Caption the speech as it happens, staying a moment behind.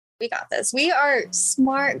We got this. We are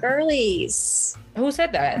smart girlies. Who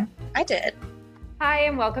said that? I did. Hi,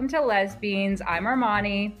 and welcome to Lesbians. I'm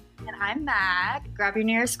Armani. And I'm Mac. Grab your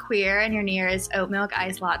nearest queer and your nearest oat milk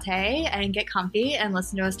iced latte and get comfy and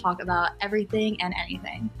listen to us talk about everything and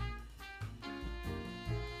anything.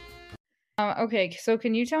 Okay, so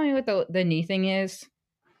can you tell me what the knee thing is?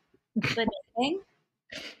 The knee thing?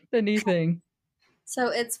 The knee thing. So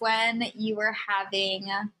it's when you were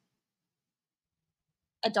having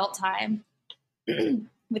adult time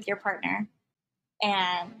with your partner,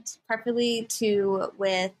 and preferably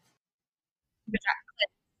with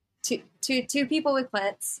two people with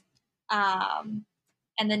clits. And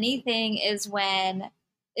the knee thing is when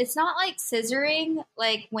it's not like scissoring,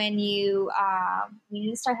 like when you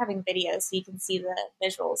need to start having videos so you can see the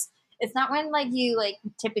visuals. It's not when like you like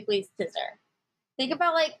typically scissor. Think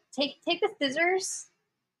about like take the scissors,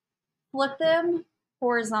 flip them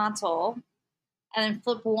horizontal, and then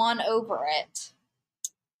flip one over it.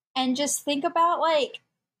 And just think about like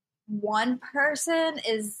one person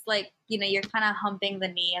is like, you know, you're kind of humping the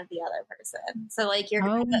knee of the other person. So like you're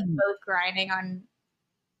both grinding on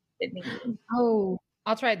the knee. Oh,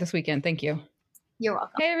 I'll try it this weekend. Thank you. You're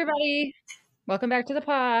welcome. Hey, everybody. Welcome back to the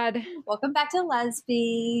pod. Welcome back to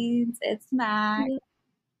Lesbians. It's Mac.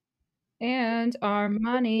 And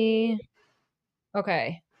Armani.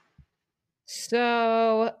 Okay.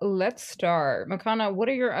 So let's start. Makana, what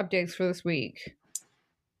are your updates for this week?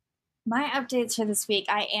 My updates for this week,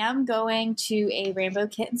 I am going to a Rainbow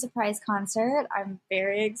Kitten surprise concert. I'm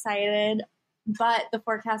very excited, but the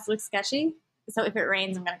forecast looks sketchy. So if it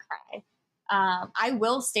rains, I'm going to cry. I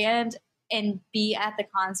will stand and be at the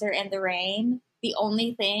concert in the rain. The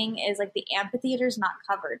only thing is like the amphitheater's not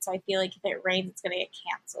covered. So I feel like if it rains, it's going to get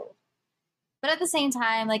canceled. But at the same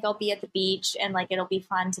time, like I'll be at the beach and like it'll be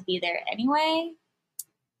fun to be there anyway.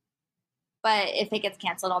 But if it gets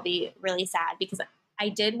canceled, I'll be really sad because I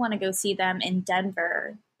did want to go see them in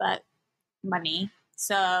Denver, but money.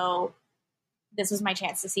 So this was my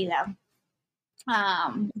chance to see them.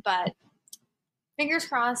 But fingers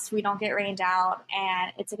crossed we don't get rained out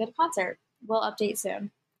and it's a good concert. We'll update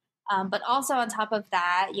soon. But also on top of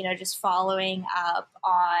that, you know, just following up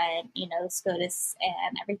on, you know, SCOTUS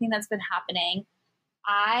and everything that's been happening,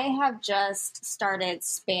 I have just started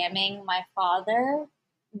spamming my father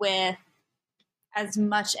with as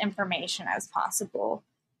much information as possible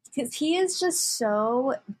because he is just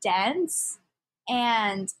so dense,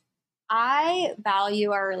 and I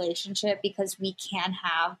value our relationship because we can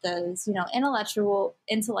have those, you know,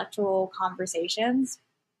 intellectual conversations.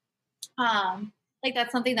 Like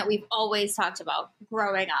that's something that we've always talked about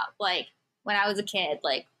growing up. Like when I was a kid,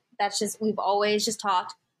 like that's just, we've always just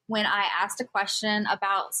talked. When I asked a question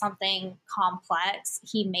about something complex,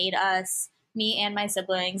 he made us, me and my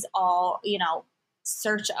siblings, all, you know,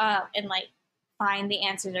 search up and like find the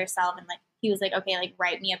answers ourselves. And like, he was like, okay, like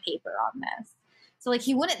write me a paper on this. So like,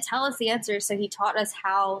 he wouldn't tell us the answers. So he taught us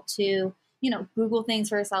how to, you know, Google things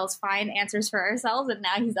for ourselves, find answers for ourselves. And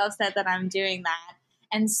now he's upset that I'm doing that.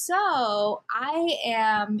 And so I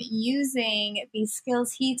am using these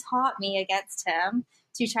skills he taught me against him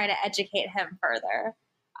to try to educate him further.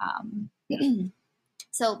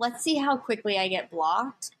 So let's see how quickly I get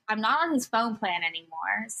blocked. I'm not on his phone plan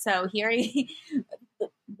anymore. So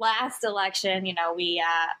last election, you know, we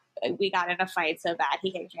got in a fight so bad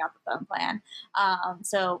he kicked me off the phone plan.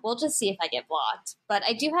 So we'll just see if I get blocked. But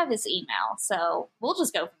I do have his email, so we'll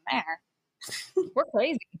just go from there. We're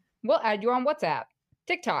crazy. We'll add you on WhatsApp,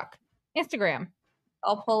 TikTok, Instagram.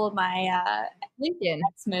 I'll pull my LinkedIn.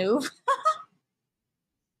 Next move.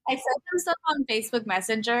 I sent him stuff on Facebook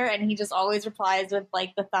Messenger, and he just always replies with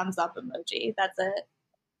like the thumbs up emoji. That's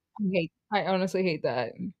it. I honestly hate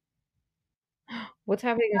that. What's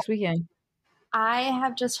happening this weekend? I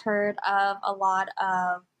have just heard of a lot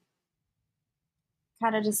of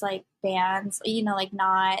kind of just like bans, you know, like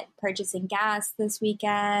not purchasing gas this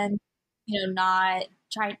weekend, you know, not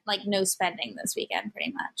trying, like no spending this weekend,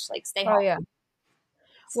 pretty much. Like stay home. Oh, yeah.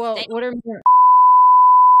 Well, what are more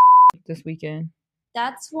this weekend?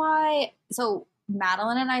 That's why, so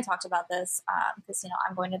Madeline and I talked about this because, you know,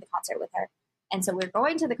 I'm going to the concert with her. And so we're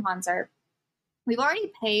going to the concert. We've already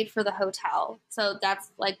paid for the hotel. So that's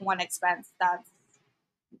like one expense.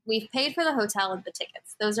 We've paid for the hotel and the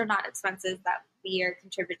tickets. Those are not expenses that we are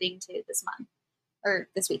contributing to this month or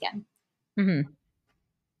this weekend. Mm-hmm.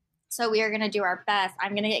 So we are going to do our best.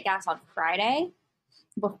 I'm going to get gas on Friday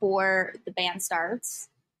before the band starts.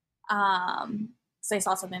 So I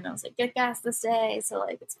saw something that was like, get gas this day. So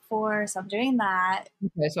like it's 4. So I'm doing that.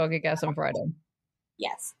 Okay, so I'll get gas on Friday.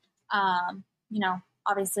 Yes. You know,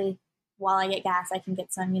 obviously while I get gas, I can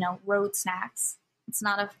get some, you know, road snacks. It's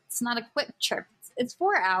not a quick trip. It's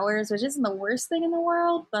 4 hours, which isn't the worst thing in the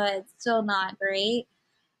world, but it's still not great.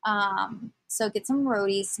 So get some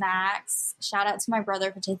roadie snacks. Shout out to my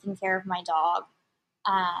brother for taking care of my dog.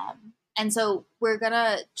 And so we're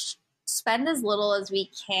gonna spend as little as we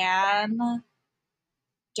can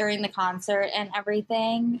during the concert and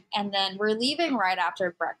everything, and then we're leaving right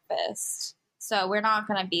after breakfast. So we're not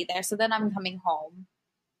gonna be there. So then I'm coming home,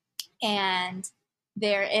 and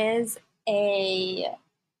there is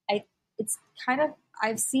it's kind of,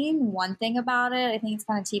 I've seen one thing about it. I think it's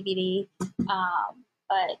kind of TBD,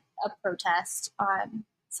 but a protest on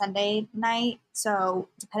Sunday night. So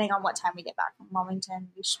depending on what time we get back from Wilmington,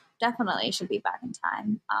 we definitely should be back in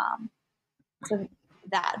time. So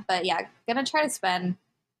that, but yeah, gonna try to spend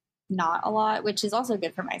not a lot, which is also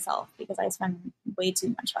good for myself because I spend way too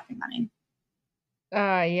much fucking money.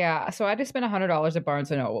 Yeah. So I just spent $100 at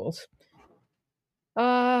Barnes and Nobles.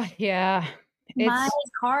 Yeah. My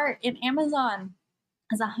cart in Amazon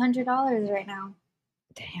is $100 right now.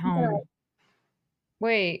 Damn.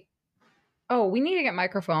 Wait. Oh, we need to get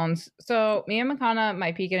microphones. So me and Makana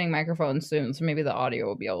might be getting microphones soon, so maybe the audio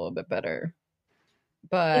will be a little bit better.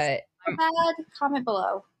 But bad, comment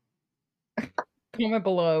below. Comment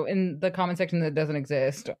below in the comment section that doesn't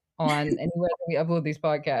exist on anywhere that we upload these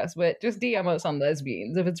podcasts. But just DM us on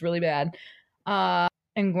Lesbians if it's really bad.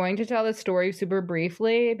 I'm going to tell this story super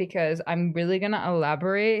briefly because I'm really going to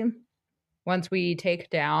elaborate once we take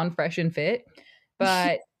down Fresh and Fit.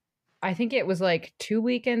 But I think it was like 2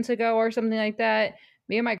 weekends ago or something like that.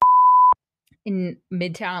 Me and my in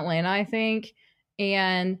Midtown Atlanta, I think.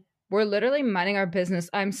 And we're literally minding our business.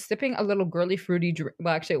 I'm sipping a little girly fruity drink.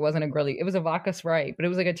 Well, actually, it wasn't a girly. It was a vodka Sprite, but it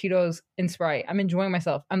was like a Tito's and Sprite. I'm enjoying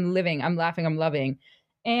myself. I'm living. I'm laughing. I'm loving.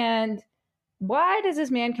 And why does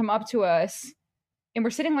this man come up to us? And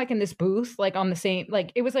we're sitting like in this booth, like on the same,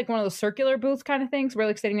 like it was like one of those circular booths kind of things. We're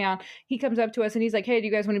like sitting down. He comes up to us and he's like, "Hey, do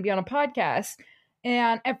you guys want to be on a podcast?"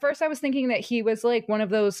 And at first I was thinking that he was like one of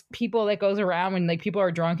those people that goes around when like people are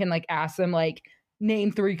drunk and like ask them like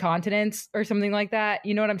name 3 continents or something like that.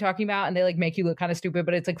 You know what I'm talking about? And they like make you look kind of stupid,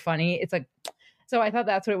 but it's like funny. It's like, so I thought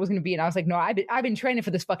that's what it was going to be. And I was like, no, I've been training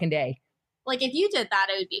for this fucking day. Like if you did that,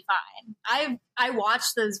 it would be fine. I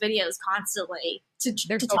watch those videos constantly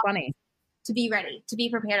they're so funny. To be ready, to be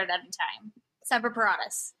prepared at any time. Semper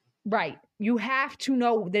Paratus. Right. You have to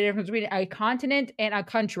know the difference between a continent and a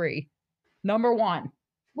country. Number 1.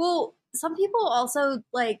 Well, some people also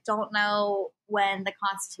like don't know when the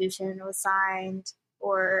Constitution was signed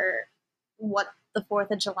or what the 4th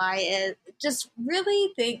of July is. Just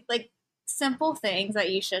really think like simple things that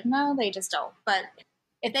you should know. They just don't. But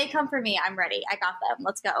if they come for me, I'm ready. I got them.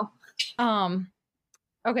 Let's go.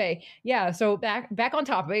 Okay, yeah. So back on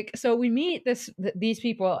topic. So we meet these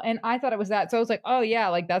people, and I thought it was that. So I was like, oh yeah,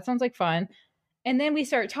 like that sounds like fun. And then we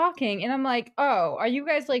start talking, and I'm like, oh, are you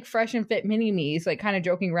guys like Fresh and Fit mini me's? Like kind of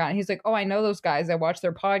joking around. And he's like, oh, I know those guys. I watch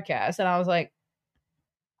their podcast, and I was like,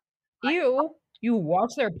 ew, you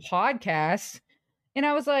watch their podcast? And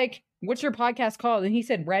I was like, what's your podcast called? And he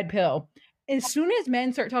said Red Pill. As soon as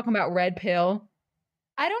men start talking about Red Pill,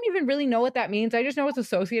 I don't even really know what that means. I just know it's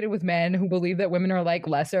associated with men who believe that women are like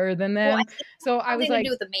lesser than them. Well, so I was like, to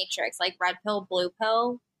do with the Matrix, like red pill, blue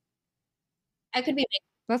pill. I could be.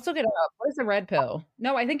 Let's look it up. What is the red pill?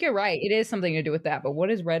 No, I think you're right. It is something to do with that. But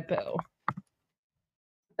what is red pill?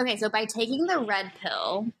 Okay, so by taking the red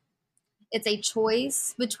pill, it's a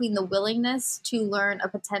choice between the willingness to learn a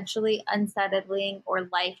potentially unsettling or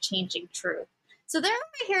life-changing truth. So they're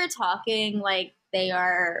over here talking like they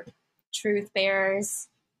are truth bearers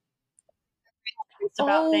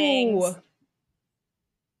about things.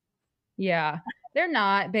 Yeah, they're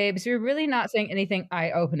not, babes. You're really not saying anything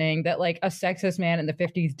eye-opening that like a sexist man in the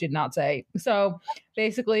 50s did not say. So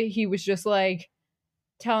basically he was just like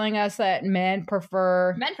telling us that men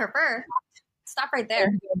prefer stop right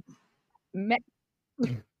there.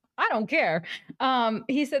 I don't care.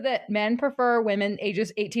 He said that men prefer women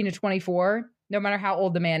ages 18 to 24 no matter how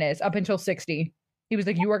old the man is, up until 60. He was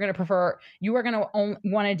like, you are going to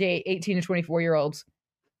want to date 18 to 24-year-olds.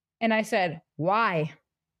 And I said, why?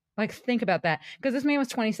 Like, think about that. Because this man was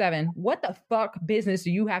 27. What the fuck business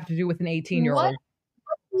do you have to do with an 18-year-old?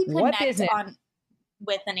 What business?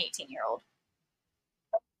 With an 18-year-old?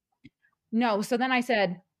 No. So then I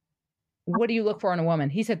said, what do you look for in a woman?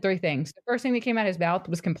 He said 3 things. The first thing that came out of his mouth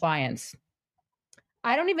was compliance.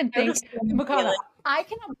 I don't even think, because I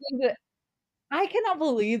cannot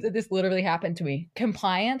believe that this literally happened to me.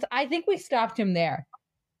 Compliance. I think we stopped him there.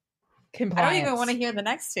 Compliance. I don't even want to hear the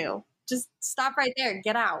next 2. Just stop right there.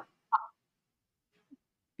 Get out.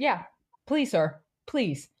 Yeah. Please, sir.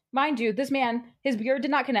 Please. Mind you, this man, his beard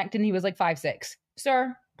did not connect and he was like 5'6".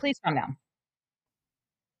 sir, please calm down.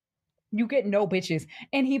 You get no bitches.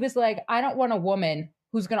 And he was like, I don't want a woman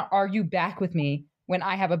who's going to argue back with me when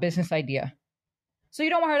I have a business idea. So you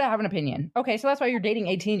don't want her to have an opinion. Okay, so that's why you're dating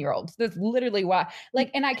 18-year-olds. That's literally why. Like,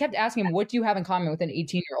 and I kept asking him, what do you have in common with an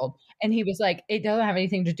 18-year-old? And he was like, it doesn't have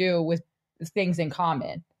anything to do with things in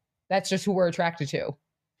common. That's just who we're attracted to.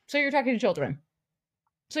 So you're attracted to children.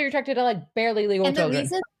 So you're attracted to like barely legal children. And the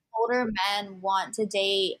reason older men want to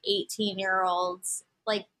date 18-year-olds,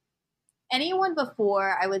 like anyone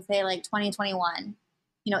before, I would say like 2021,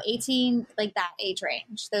 18, like that age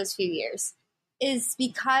range, those few years, is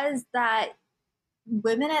because that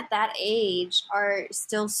women at that age are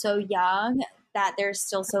still so young that they're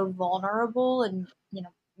still so vulnerable and,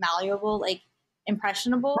 malleable, like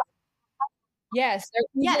impressionable. Yes.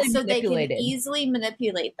 So they can easily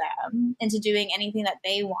manipulate them into doing anything that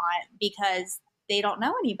they want because they don't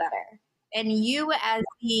know any better. And you as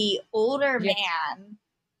the older man,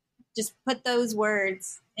 just put those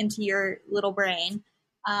words into your little brain,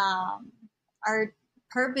 are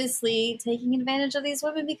purposely taking advantage of these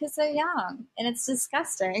women because they're young, and it's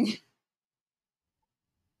disgusting.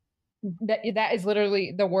 That is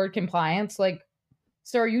literally the word compliance. Like,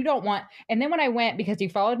 sir, you don't want. And then when I went, because he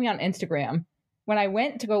followed me on Instagram, when I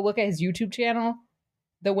went to go look at his YouTube channel,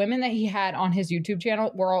 the women that he had on his YouTube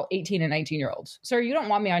channel were all 18 and 19-year-olds. Sir, you don't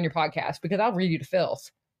want me on your podcast because I'll read you to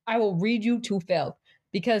filth. I will read you to filth.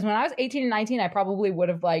 Because when I was 18 and 19, I probably would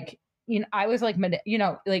have like, I was like,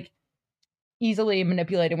 like easily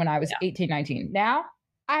manipulated when I was 18, 19. Now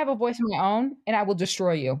I have a voice of my own and I will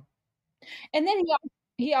destroy you. And then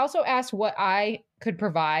he also asked what I could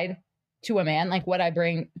provide to a man, like what I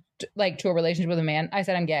bring to a relationship with a man. I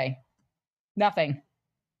said, I'm gay. Nothing.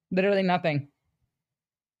 Literally nothing.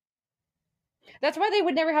 That's why they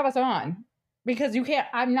would never have us on. Because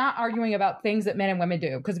I'm not arguing about things that men and women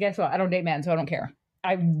do. Because guess what? I don't date men, so I don't care.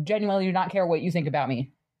 I genuinely do not care what you think about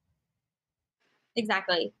me.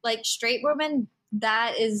 Exactly. Like straight women,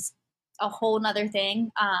 that is a whole nother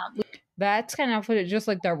thing. That's kind of just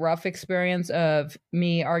like the rough experience of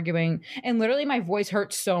me arguing. And literally my voice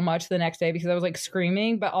hurt so much the next day because I was like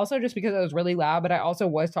screaming, but also just because I was really loud. But I also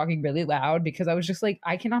was talking really loud because I was just like,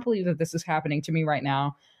 I cannot believe that this is happening to me right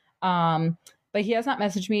now. But he has not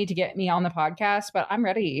messaged me to get me on the podcast, but I'm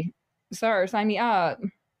ready. Sir, sign me up.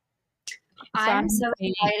 I'm so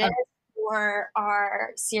excited for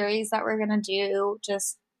our series that we're going to do,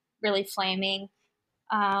 just really flaming,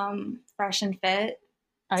 fresh and fit.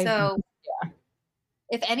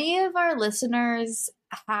 If any of our listeners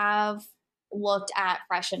have looked at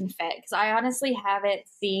Fresh and Fit, because I honestly haven't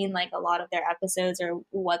seen like a lot of their episodes or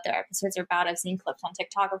what their episodes are about. I've seen clips on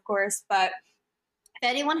TikTok, of course, but if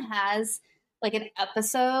anyone has like an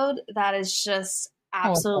episode that is just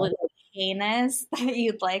absolutely heinous that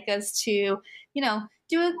you'd like us to,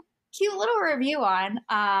 do a cute little review on,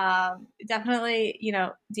 definitely,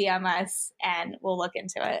 DM us and we'll look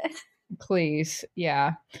into it. Please.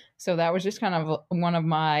 Yeah. So that was just kind of one of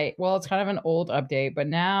my, it's kind of an old update, but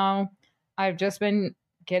now I've just been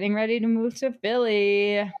getting ready to move to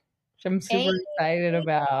Philly, which I'm super excited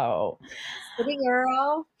about. City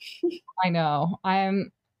girl. I know.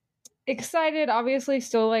 I'm excited, obviously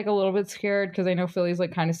still like a little bit scared because I know Philly's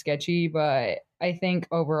like kind of sketchy, but I think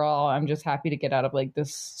overall I'm just happy to get out of like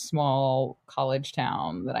this small college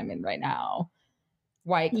town that I'm in right now.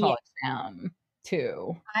 White college town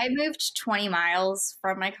too. I moved 20 miles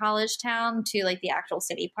from my college town to like the actual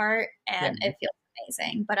city part, and it feels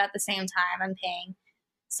amazing. But at the same time, I'm paying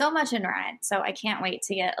so much in rent, so I can't wait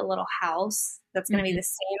to get a little house that's going to be the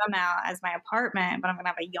same amount as my apartment, but I'm going to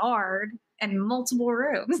have a yard and multiple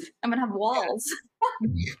rooms. I'm going to have walls.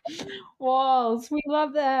 Walls. We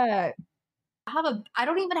love that. I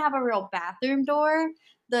don't even have a real bathroom door.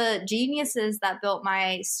 The geniuses that built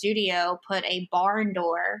my studio put a barn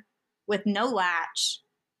door with no latch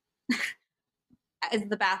as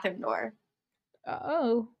the bathroom door.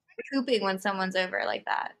 Oh. Cooping when someone's over like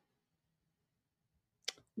that.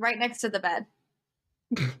 Right next to the bed.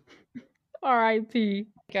 R.I.P.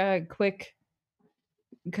 Quick,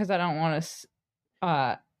 because I don't want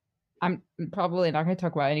to, I'm probably not going to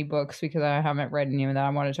talk about any books because I haven't read any that I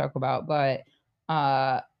want to talk about, but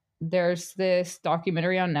there's this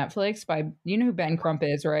documentary on Netflix by, you know who Ben Crump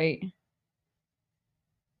is, right?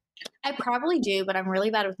 I probably do, but I'm really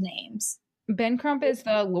bad with names. Ben Crump is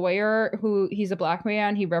the lawyer he's a Black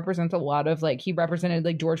man. He represents a lot of he represented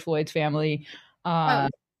like George Floyd's family, Breonna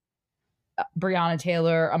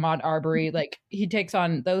Taylor, Ahmaud Arbery. Like he takes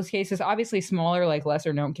on those cases, obviously smaller, like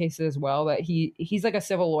lesser known cases as well, but he's like a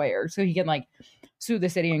civil lawyer. So he can sue the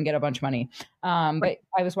city and get a bunch of money. But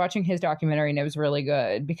I was watching his documentary and it was really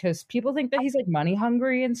good because people think that he's like money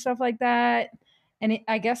hungry and stuff like that. And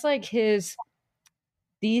I guess like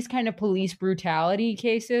these kind of police brutality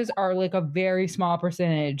cases are like a very small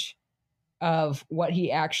percentage of what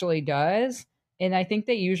he actually does. And I think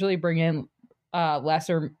they usually bring in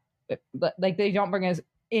lesser, like they don't bring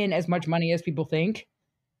in as much money as people think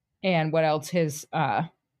and what else his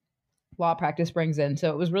law practice brings in.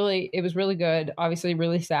 So it was really good. Obviously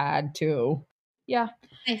really sad too. Yeah.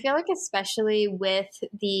 I feel like especially with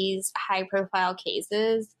these high profile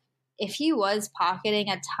cases, if he was pocketing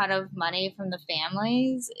a ton of money from the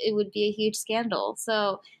families, it would be a huge scandal.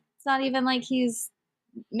 So it's not even like he's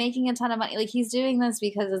making a ton of money. Like he's doing this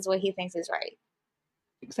because it's what he thinks is right.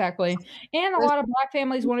 Exactly. And a lot of Black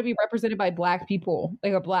families want to be represented by Black people,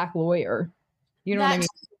 like a Black lawyer. You know what I mean?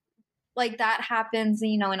 Like that happens,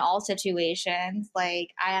 in all situations. Like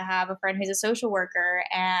I have a friend who's a social worker,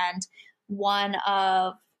 and one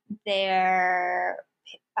of their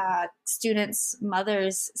students'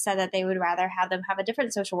 mothers said that they would rather have them have a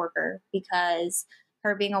different social worker because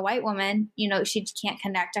her being a white woman, she can't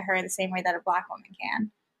connect to her the same way that a Black woman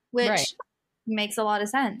can, which makes a lot of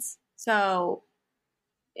sense. So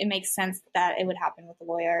it makes sense that it would happen with the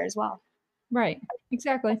lawyer as well. Right.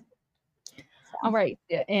 Exactly. All right.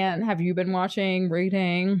 And have you been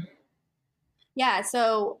reading? Yeah.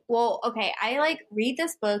 So, okay. I read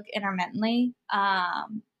this book intermittently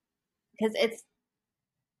because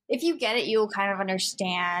if you get it, you'll kind of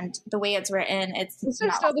understand the way it's written. This is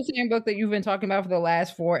still the same book that you've been talking about for the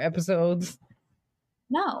last 4 episodes.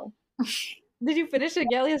 No. Did you finish The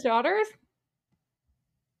Galliest Daughters?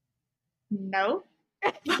 No.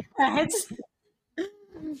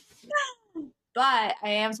 But I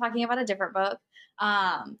am talking about a different book.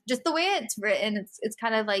 Just the way it's written, it's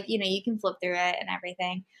kind of like, you can flip through it and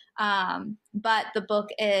everything. But the book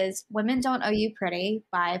is Women Don't Owe You Pretty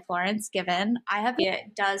by Florence Given.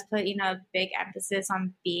 It does put, a big emphasis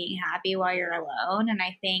on being happy while you're alone. And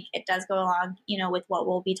I think it does go along, with what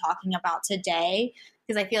we'll be talking about today.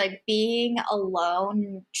 Because I feel like being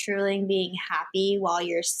alone, truly being happy while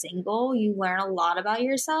you're single, you learn a lot about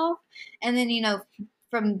yourself. And then,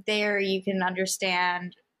 from there, you can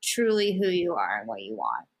understand truly who you are and what you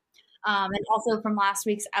want. And also from last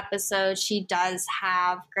week's episode, she does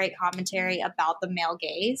have great commentary about the male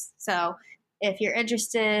gaze. So if you're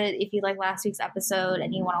interested, if you like last week's episode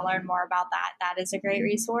and you want to learn more about that, that is a great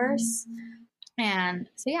resource. And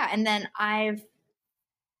so, yeah. And then I've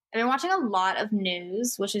been watching a lot of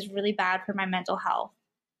news, which is really bad for my mental health.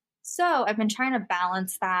 So I've been trying to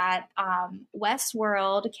balance that.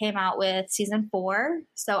 Westworld came out with season 4.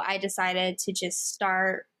 So I decided to just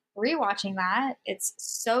start rewatching that. It's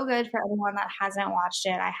so good for everyone that hasn't watched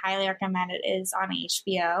it. I highly recommend it. It is on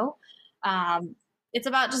HBO. It's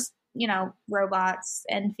about just, robots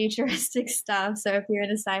and futuristic stuff. So if you're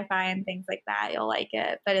into sci-fi and things like that, you'll like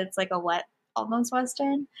it. But it's like almost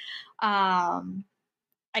Western. I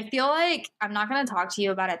feel like I'm not going to talk to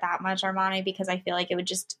you about it that much, Armani, because I feel like it would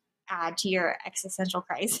just add to your existential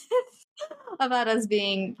crisis about us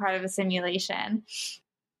being part of a simulation.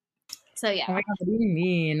 So, yeah. Oh my God, what do you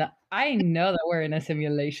mean? I know that we're in a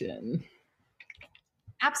simulation.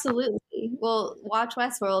 Absolutely. Well, watch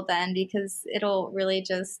Westworld then, because it'll really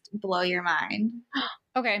just blow your mind.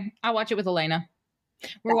 Okay, I'll watch it with Elena.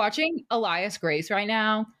 We're watching Elias Grace right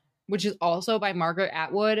now, which is also by Margaret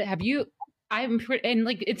Atwood. And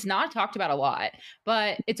it's not talked about a lot,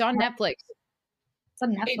 but it's on Netflix. It's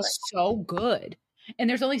on Netflix. It's so good. And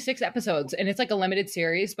there's only 6 episodes and it's like a limited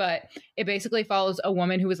series, but it basically follows a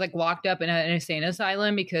woman who was like locked up in an insane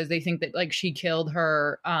asylum because they think that like she killed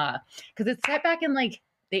her, because it's set back in like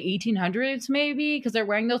the 1800s maybe, because they're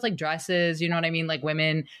wearing those like dresses, you know what I mean? Like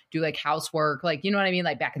women do like housework, like, you know what I mean?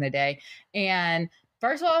 Like back in the day. And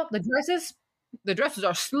first of all, the dresses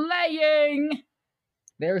are slaying.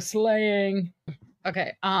 They're slaying.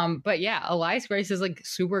 Okay. But yeah, Elias Grace is like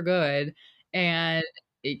super good. And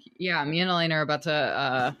yeah, me and Elena are about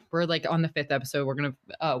to, we're like on the 5th episode. We're going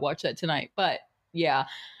to watch that tonight. But yeah,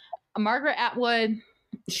 Margaret Atwood,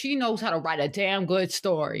 she knows how to write a damn good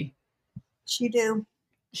story. She do.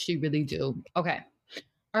 She really do. Okay.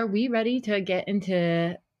 Are we ready to get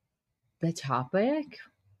into the topic?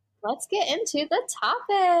 Let's get into the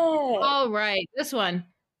topic. All right. This one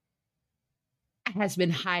has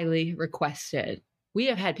been highly requested. We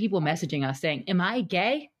have had people messaging us saying, am I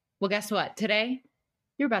gay? Well, guess what? Today,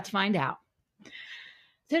 you're about to find out.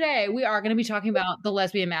 Today, we are going to be talking about the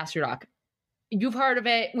Lesbian Master Doc. You've heard of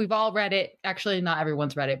it. We've all read it. Actually, not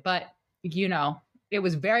everyone's read it, but it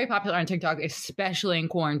was very popular on TikTok, especially in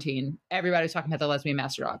quarantine. Everybody's talking about the Lesbian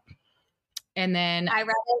Master Doc. And then I read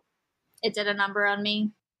it. It did a number on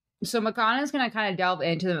me. So Makana is going to kind of delve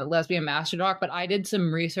into the lesbian master doc, but I did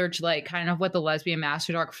some research, like kind of what the lesbian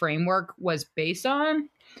master doc framework was based on.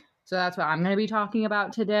 So that's what I'm going to be talking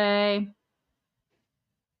about today.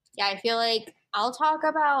 Yeah, I feel like I'll talk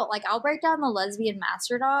about, like, I'll break down the lesbian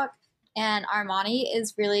master doc, and Armani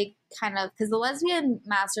is really kind of, because the lesbian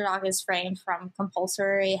master doc is framed from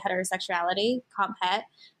compulsory heterosexuality, comp het.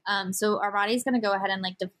 So Armani's going to go ahead and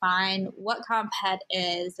like define what comp het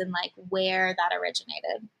is and like where that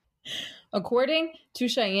originated. According to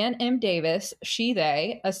Cheyenne M. Davis,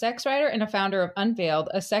 she/they, a sex writer and a founder of Unveiled,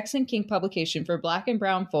 a sex and kink publication for Black and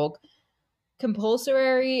brown folk,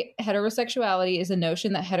 compulsory heterosexuality is the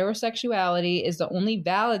notion that heterosexuality is the only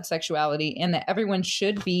valid sexuality and that everyone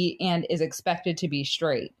should be and is expected to be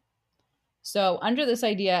straight. So under this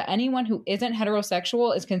idea, anyone who isn't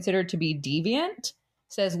heterosexual is considered to be deviant,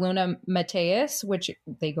 says Luna Mateus, which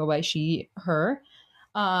they go by she, her.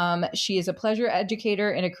 She is a pleasure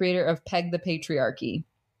educator and a creator of Peg the Patriarchy.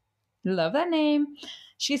 Love that name.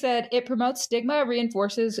 She said, it promotes stigma,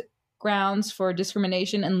 reinforces grounds for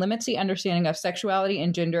discrimination, and limits the understanding of sexuality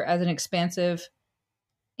and gender as an expansive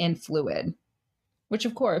and fluid. Which,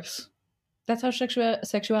 of course, that's how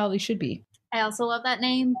sexuality should be. I also love that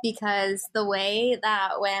name because the way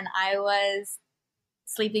that when I was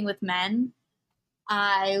sleeping with men,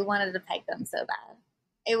 I wanted to peg them so bad.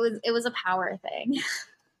 It was a power thing.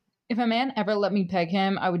 If a man ever let me peg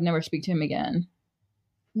him, I would never speak to him again.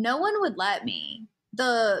 No one would let me.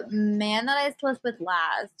 The man that I slept with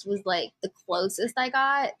last was like the closest I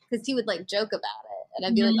got because he would like joke about it. And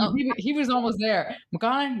I'd be like, oh. He was almost there.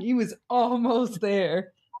 Makana, he was almost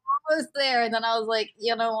there. Almost there. And then I was like,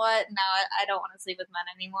 you know what? No, I don't want to sleep with men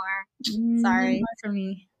anymore. Sorry. Not for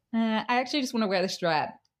me. I actually just want to wear the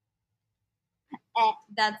strap.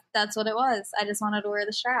 That's what it was. I just wanted to wear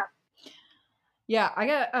the strap. Yeah, I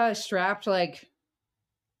got strapped like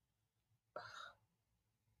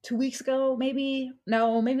 2 weeks ago, maybe.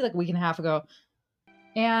 No, maybe like a week and a half ago.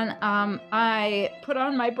 And I put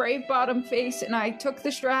on my brave bottom face and I took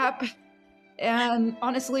the strap. And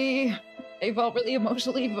honestly, I felt really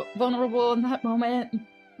emotionally vulnerable in that moment.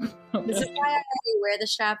 This is why I wear the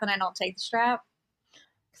strap and I don't take the strap.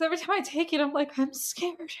 Because every time I take it, I'm like, I'm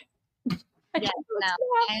scared. Yeah, no,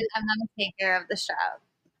 I'm not a taker of the strap.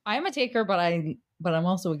 I am a taker, but I'm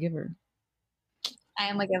also a giver. I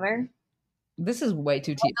am a giver. This is way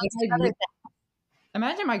too deep.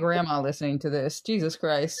 Imagine my grandma listening to this. Jesus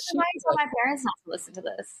Christ. I told my parents not to listen to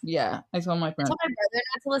this. Yeah, I told my parents. I told my brother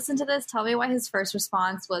not to listen to this. Tell me why his first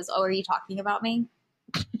response was, "Oh, are you talking about me?"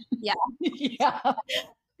 Yeah. Yeah.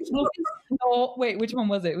 Oh, wait, which one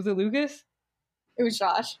was it? Was it Lucas? It was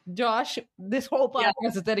Josh. Josh, this whole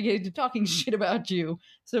podcast is dedicated to talking shit about you.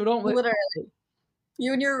 So don't literally.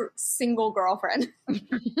 You and your single girlfriend.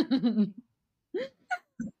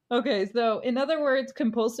 Okay, so in other words,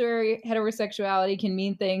 compulsory heterosexuality can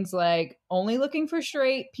mean things like only looking for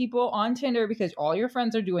straight people on Tinder because all your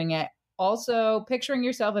friends are doing it. Also, picturing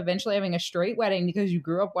yourself eventually having a straight wedding because you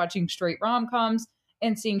grew up watching straight rom-coms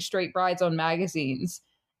and seeing straight brides on magazines.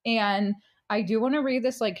 And I do want to read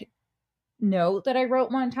this like note that I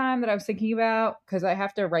wrote one time that I was thinking about because I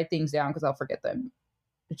have to write things down because I'll forget them.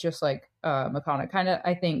 It's just like Makana, kind of,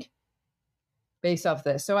 I think, based off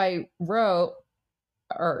this. So I wrote,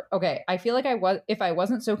 I feel like if I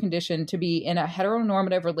wasn't so conditioned to be in a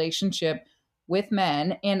heteronormative relationship with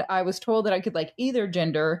men, and I was told that I could like either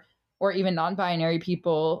gender or even non-binary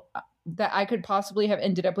people, that I could possibly have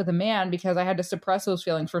ended up with a man because I had to suppress those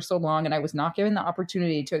feelings for so long, and I was not given the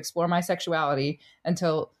opportunity to explore my sexuality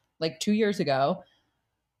until like 2 years ago.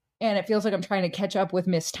 And it feels like I'm trying to catch up with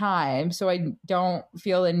missed time. So I don't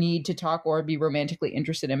feel a need to talk or be romantically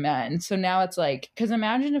interested in men. So now it's like, because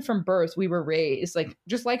imagine if from birth we were raised, like,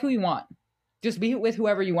 just like who you want. Just be with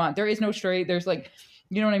whoever you want. There is no straight. There's like,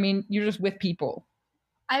 you know what I mean? You're just with people.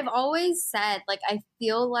 I've always said, like, I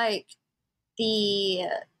feel like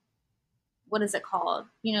what is it called?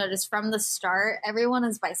 You know, just from the start, everyone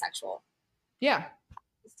is bisexual. Yeah.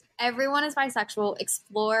 Everyone is bisexual.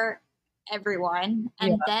 Explore everyone.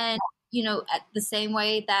 And then, you know, at the same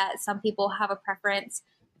way that some people have a preference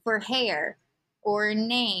for hair or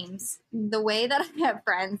names, the way that I have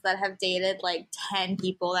friends that have dated like 10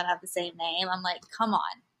 people that have the same name, I'm like, come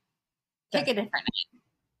on, pick a different name.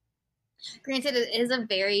 Granted, it is a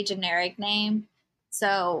very generic name.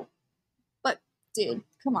 So, but dude,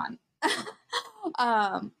 come on.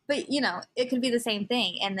 But you know, it could be the same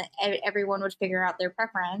thing and everyone would figure out their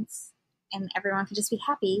preference and everyone could just be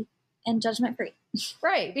happy and judgment free.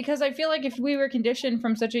 Right. Because I feel like if we were conditioned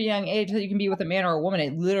from such a young age that you can be with a man or a woman,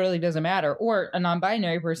 it literally doesn't matter. Or a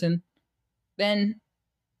non-binary person. then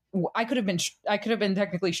I could have been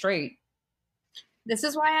technically straight. This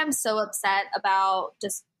is why I'm so upset about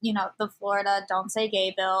just, the Florida Don't Say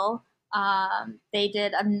Gay bill. They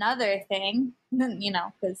did another thing,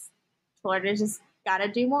 because Florida just got to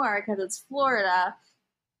do more because it's Florida.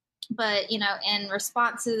 But, in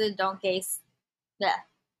response to the Don't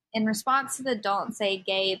Say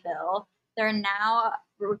Gay bill, they're now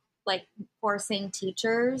like forcing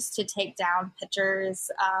teachers to take down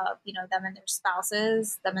pictures of, them and their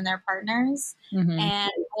spouses, them and their partners. Mm-hmm.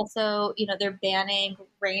 And also, they're banning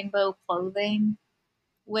rainbow clothing,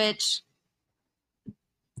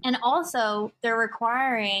 and also they're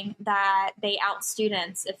requiring that they out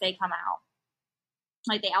students if they come out.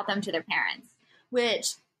 Like they out them to their parents,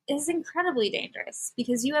 which is incredibly dangerous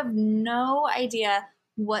because you have no idea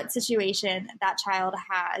what situation that child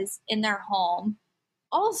has in their home.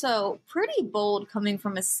 Also, pretty bold coming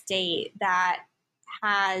from a state that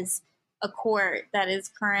has a court that is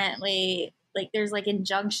currently, there's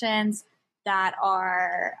injunctions that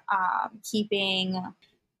are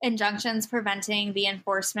injunctions preventing the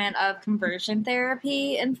enforcement of conversion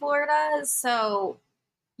therapy in Florida. So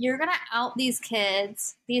you're going to out these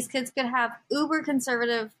kids. These kids could have uber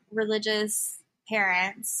conservative religious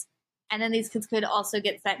parents. And then these kids could also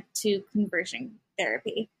get sent to conversion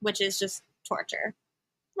therapy, which is just torture.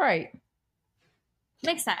 Right.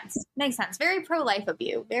 Makes sense. Very pro-life of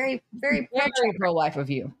you. Very, very pro-life of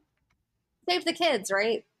you. Save the kids,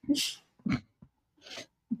 right?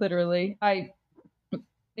 Literally. I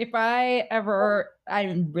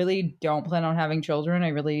really don't plan on having children. I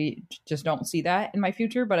really just don't see that in my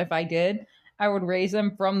future. But if I did, I would raise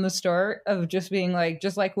them from the start of just being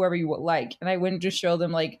just like whoever you would like. And I wouldn't just show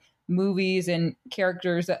them movies and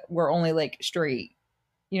characters that were only straight.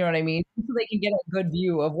 You know what I mean? So they can get a good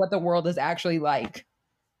view of what the world is actually like.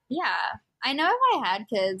 Yeah. I know if I had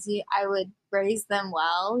kids, I would raise them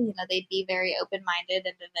well. They'd be very open-minded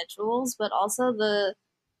individuals, but also the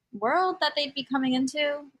world that they'd be coming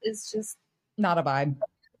into is just not a vibe.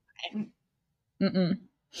 Mm-mm.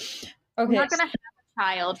 Okay. I'm not going to have a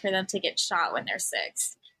child for them to get shot when they're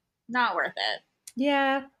 6. Not worth it.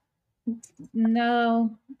 Yeah.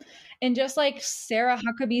 No. And just like Sarah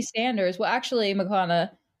Huckabee Sanders, well, actually, McConnell,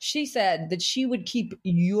 she said that she would keep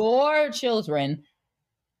your children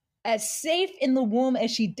as safe in the womb as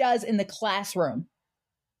she does in the classroom.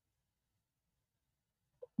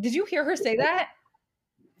 Did you hear her say that?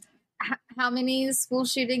 How many school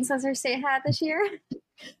shootings has her state had this year?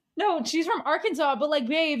 No, she's from Arkansas, but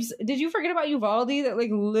babes, did you forget about Uvalde that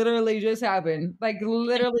literally just happened?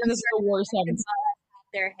 Literally, this is the worst time.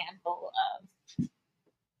 Their handful of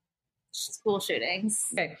school shootings.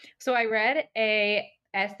 Okay, so I read a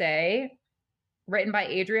essay written by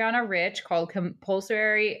Adriana Rich called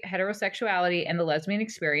Compulsory Heterosexuality and the Lesbian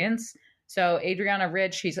Experience. So Adriana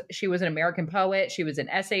Rich, she was an American poet, she was an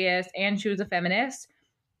essayist, and she was a feminist.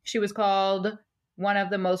 She was called one of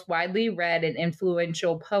the most widely read and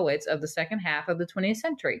influential poets of the second half of the 20th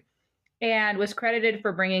century, and was credited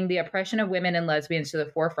for bringing the oppression of women and lesbians to the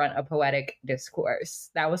forefront of poetic discourse.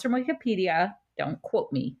 That was from Wikipedia. Don't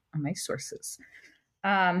quote me on my sources.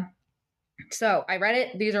 So I read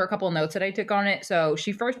it. These are a couple of notes that I took on it. So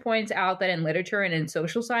she first points out that in literature and in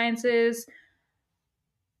social sciences,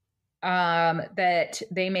 that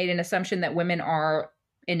they made an assumption that women are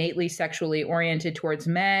innately sexually oriented towards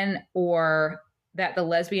men, or that the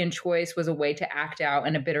lesbian choice was a way to act out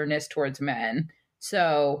in a bitterness towards men.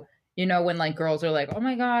 So, when girls are oh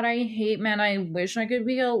my God, I hate men, I wish I could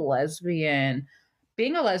be a lesbian.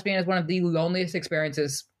 Being a lesbian is one of the loneliest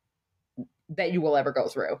experiences that you will ever go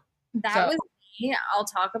through. That was me. I'll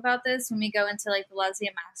talk about this when we go into the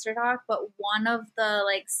lesbian master talk, but one of the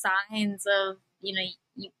signs of,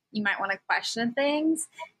 you might want to question things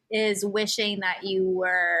is wishing that you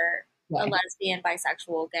were a lesbian,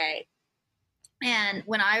 bisexual, gay. And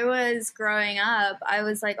when I was growing up, I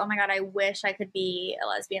was oh my God, I wish I could be a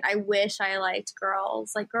lesbian. I wish I liked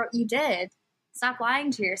girls. Girl, you did. Stop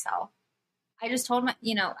lying to yourself. I just told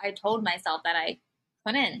I told myself that I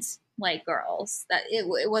couldn't like girls, that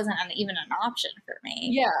it wasn't even an option for me.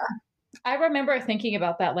 Yeah. I remember thinking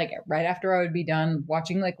about that, right after I would be done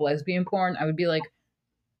watching lesbian porn, I would be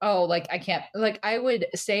oh, I can't, I would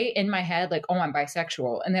say in my head, oh, I'm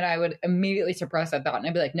bisexual. And then I would immediately suppress that thought. And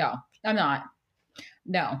I'd be no, I'm not.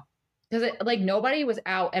 No. Because nobody was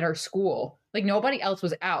out at our school. Nobody else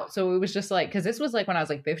was out. So it was just because this was when I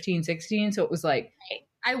was 15, 16. So it was right.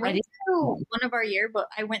 I went through one of our yearbook.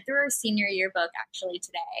 I went through our senior yearbook actually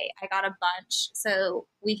today. I got a bunch, so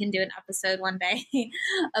we can do an episode one day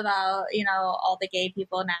about all the gay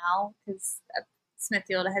people now, because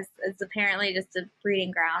Smithfield is apparently just a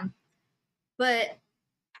breeding ground. But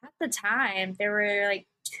at the time, there were like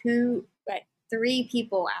three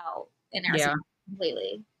people out in our city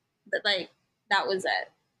completely. But like that was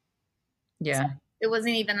it. Yeah. So it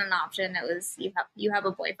wasn't even an option. It was you have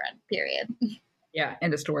a boyfriend, period. Yeah,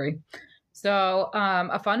 end of story. So,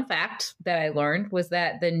 a fun fact that I learned was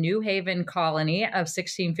that the New Haven colony of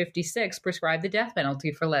 1656 prescribed the death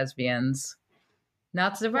penalty for lesbians.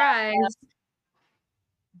 Not surprised.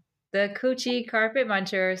 The coochie carpet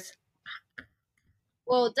munchers.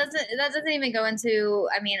 Well, that doesn't even go into,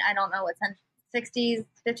 I mean, I don't know what 60s,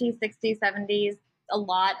 50s, 60s, 70s, a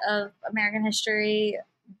lot of American history,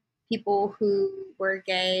 people who were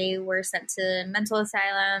gay were sent to mental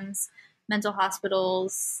asylums, mental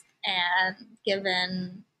hospitals, and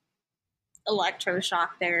given electroshock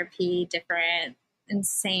therapy, different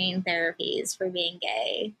insane therapies for being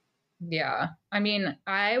gay. Yeah. I mean,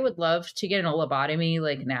 I would love to get an lobotomy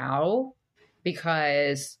like now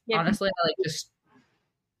because honestly, I like just,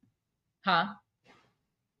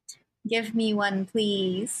 Give me one,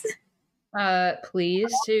 please.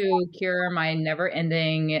 Please to cure my never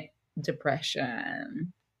ending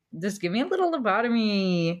depression. Just give me a little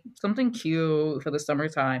lobotomy, something cute for the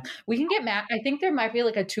summertime. We can get I think there might be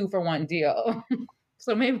like a 2-for-1 deal.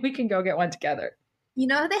 So maybe we can go get one together. You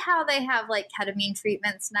know how they have like ketamine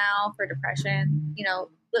treatments now for depression? You know,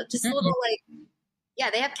 just a little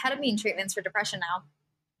they have ketamine treatments for depression now.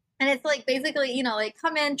 And it's like basically, you know, like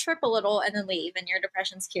come in, trip a little, and then leave, and your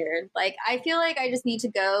depression's cured. Like I feel like I just need to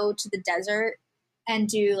go to the desert and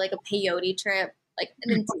do like a peyote trip, like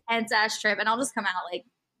an intense ass trip, and I'll just come out like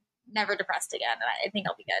never depressed again. And I think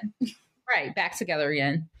I'll be good. Right, back together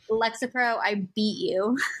again. Lexapro, I beat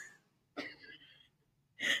you.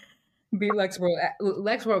 Beat Lexapro.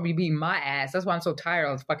 Lexapro be beating my ass. That's why I'm so tired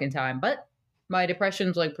all the fucking time. But my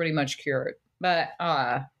depression's like pretty much cured. But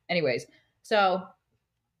anyways, so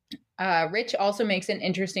Rich also makes an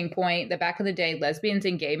interesting point that back in the day, lesbians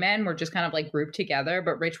and gay men were just kind of like grouped together.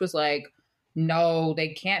 But Rich was like, no, they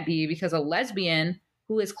can't be, because a lesbian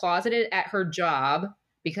who is closeted at her job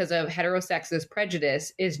because of heterosexist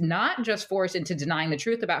prejudice is not just forced into denying the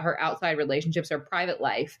truth about her outside relationships or private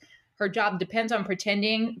life. Her job depends on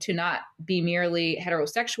pretending to not be merely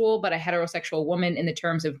heterosexual, but a heterosexual woman in the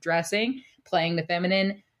terms of dressing, playing the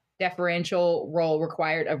feminine, deferential role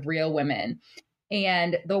required of real women.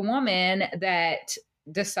 And the woman that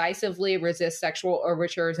decisively resists sexual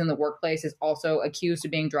overtures in the workplace is also accused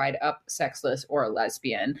of being dried up, sexless, or a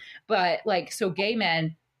lesbian. But like, so gay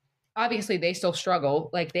men, obviously they still struggle.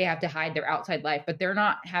 Like they have to hide their outside life, but they're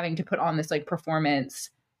not having to put on this like performance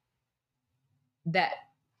that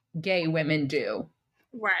gay women do.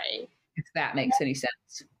 Right. If that makes any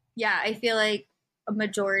sense. Yeah, I feel like a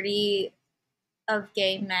majority of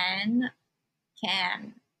gay men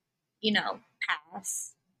can, you know,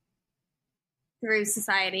 pass through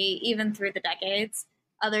society, even through the decades,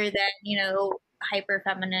 other than, you know, hyper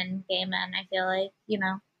feminine gay men. I feel like, you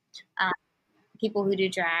know, people who do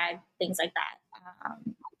drag, things like that.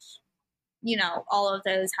 You know, all of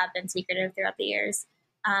those have been secretive throughout the years.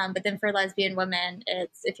 But then for lesbian women,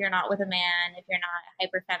 it's if you're not with a man, if you're not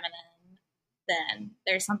hyper feminine, then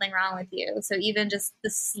there's something wrong with you. So even just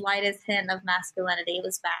the slightest hint of masculinity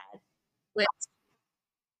was bad, which,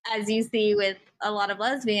 as you see with a lot of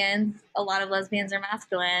lesbians are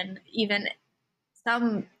masculine. Even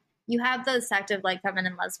some, you have the sect of like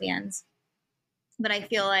feminine lesbians, but I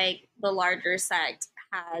feel like the larger sect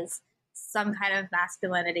has some kind of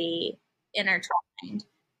masculinity intertwined.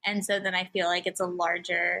 And so then I feel like it's a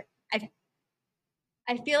larger,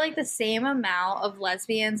 I feel like the same amount of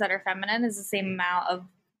lesbians that are feminine is the same amount of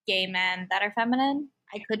gay men that are feminine.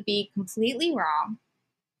 I could be completely wrong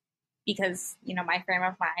because, you know, my frame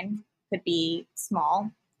of mind could be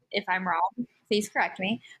small. If I'm wrong, please correct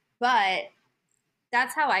me. But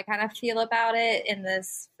that's how I kind of feel about it in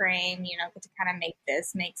this frame, you know, to kind of make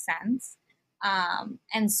this make sense.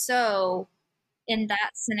 And so in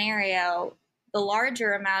that scenario, the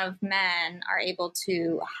larger amount of men are able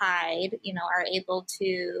to hide, you know, are able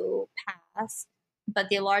to pass, but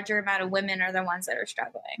the larger amount of women are the ones that are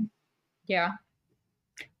struggling. Yeah,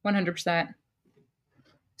 100%.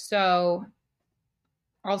 So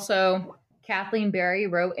also, Kathleen Berry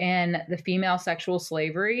wrote in The Female Sexual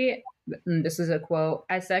Slavery, and this is a quote,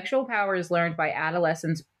 as sexual power is learned by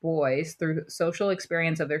adolescent boys through social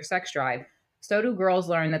experience of their sex drive, so do girls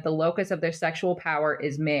learn that the locus of their sexual power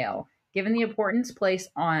is male. Given the importance placed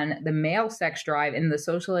on the male sex drive in the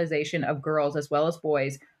socialization of girls as well as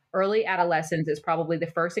boys, early adolescence is probably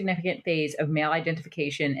the first significant phase of male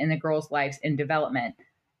identification in the girl's lives and development.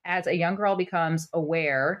 As a young girl becomes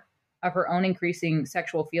aware of her own increasing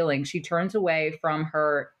sexual feelings, she turns away from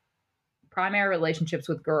her primary relationships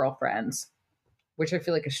with girlfriends, which I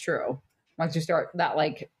feel like is true. Once you start that,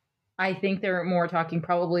 like, I think they're more talking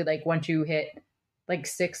probably like once you hit like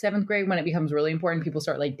 6th, 7th grade, when it becomes really important, people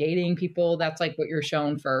start like dating people. That's like what you're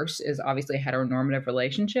shown first is obviously a heteronormative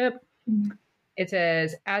relationship. Mm-hmm. It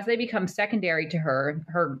says, as they become secondary to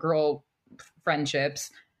her girl friendships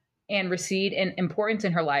and recede in importance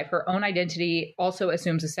in her life, her own identity also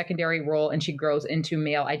assumes a secondary role and she grows into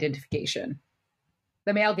male identification.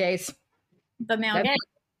 The male gaze. The male gaze.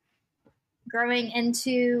 Growing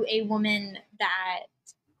into a woman that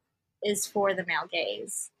is for the male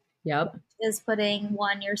gaze. Yep. Is putting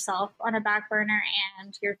yourself on a back burner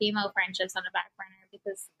and your female friendships on a back burner,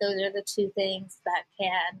 because those are the two things that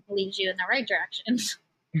can lead you in the right direction.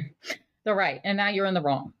 The right. And now you're in the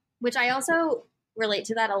wrong. Which I also relate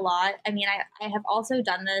to that a lot. I mean, I have also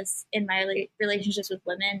done this in my relationships with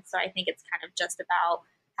women. So I think it's kind of just about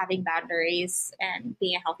having boundaries and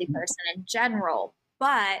being a healthy person in general.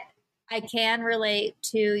 But I can relate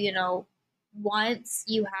to, once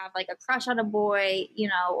you have like a crush on a boy,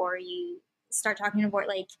 or you start talking to a boy,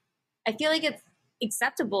 like, I feel like it's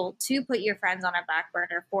acceptable to put your friends on a back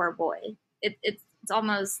burner for a boy. It's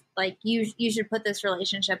almost like you should put this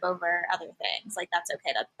relationship over other things. Like, that's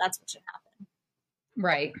okay. That's what should happen.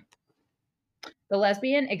 Right. The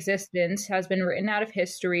lesbian existence has been written out of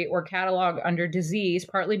history or cataloged under disease,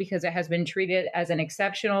 partly because it has been treated as an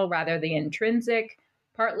exceptional rather than intrinsic,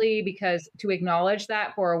 partly because to acknowledge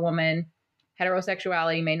that for a woman,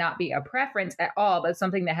 heterosexuality may not be a preference at all, but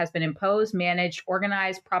something that has been imposed, managed,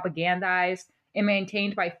 organized, propagandized, and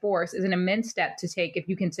maintained by force is an immense step to take if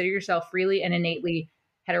you consider yourself freely and innately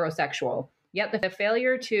heterosexual. Yet the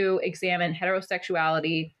failure to examine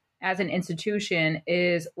heterosexuality as an institution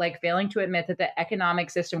is like failing to admit that the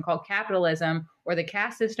economic system called capitalism or the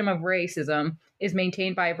caste system of racism is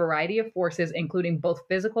maintained by a variety of forces, including both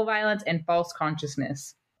physical violence and false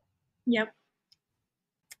consciousness. Yep.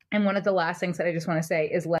 And one of the last things that I just want to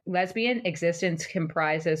say is lesbian existence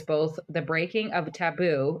comprises both the breaking of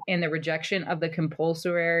taboo and the rejection of the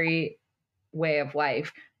compulsory way of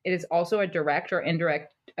life. It is also a direct or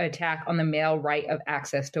indirect attack on the male right of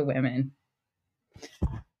access to women.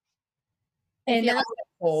 And that's the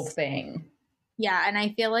whole thing. Yeah, and I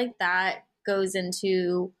feel like that goes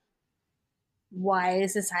into why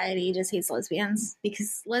society just hates lesbians,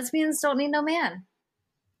 because lesbians don't need no man.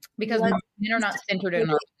 Because men are not centered in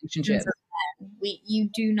our relationship. You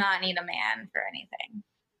do not need a man for anything.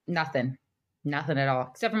 Nothing at all,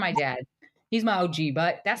 except for my dad. He's my OG,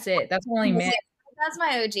 but that's it. That's the only man. That's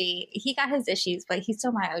my OG. He got his issues, but he's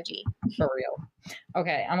still my OG. For real.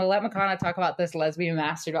 Okay, I'm gonna let Makana talk about this lesbian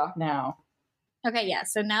master doc now. Okay, yeah.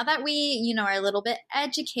 So now that we, are a little bit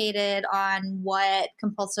educated on what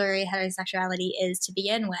compulsory heterosexuality is to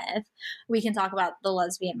begin with, we can talk about the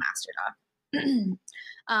lesbian master doc.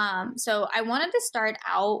 So I wanted to start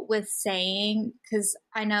out with saying, because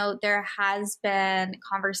I know there has been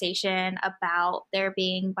conversation about there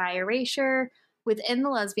being bi erasure within the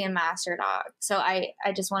lesbian master doc. So I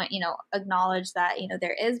just want to, acknowledge that,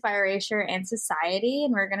 there is bi erasure in society,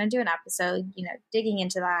 and we're going to do an episode, digging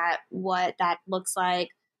into that, what that looks like,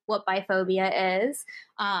 what biphobia is.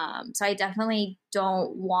 So I definitely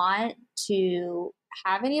don't want to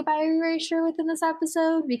have any bi erasure within this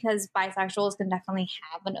episode, because bisexuals can definitely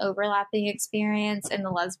have an overlapping experience in the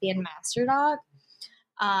lesbian master doc.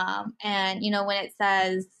 And, when it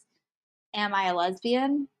says, am I a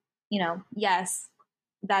lesbian? Yes,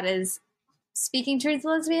 that is speaking towards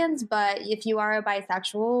lesbians, but if you are a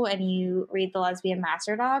bisexual and you read the lesbian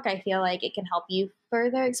master doc, I feel like it can help you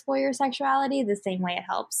further explore your sexuality the same way it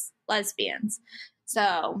helps lesbians.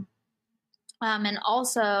 So, and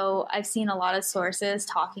also I've seen a lot of sources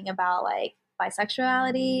talking about like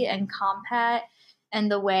bisexuality and compet and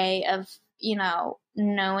the way of,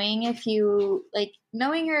 knowing if you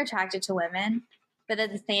knowing you're attracted to women, but at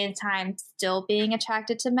the same time still being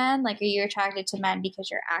attracted to men. Like, are you attracted to men because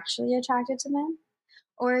you're actually attracted to men?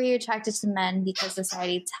 Or are you attracted to men because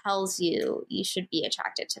society tells you you should be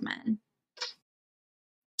attracted to men?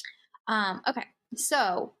 Okay,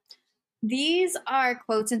 so these are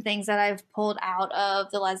quotes and things that I've pulled out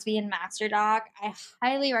of the lesbian master doc. I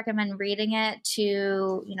highly recommend reading it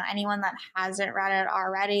to, anyone that hasn't read it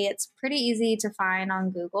already. It's pretty easy to find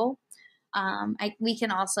on Google. We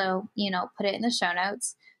can also, put it in the show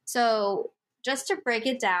notes. So just to break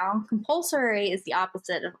it down, compulsory is the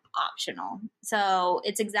opposite of optional. So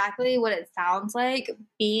it's exactly what it sounds like.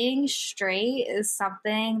 Being straight is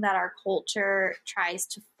something that our culture tries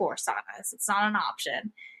to force on us. It's not an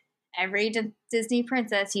option. every Disney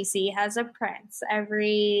princess you see has a prince.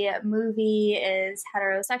 Every movie is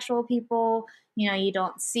heterosexual people. You know, you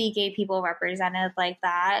don't see gay people represented like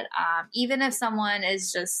that. Even if someone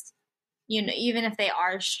is just, you know, even if they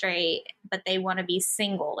are straight, but they want to be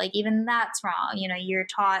single, like even that's wrong. You know, you're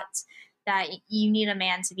taught that you need a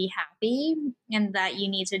man to be happy and that you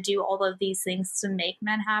need to do all of these things to make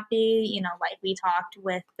men happy. You know, like we talked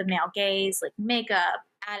with the male gaze, like makeup,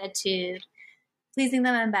 attitude, pleasing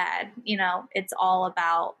them in bed. You know, it's all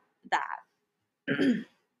about that.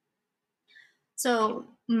 So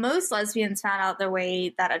most lesbians found out their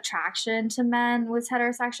way that attraction to men was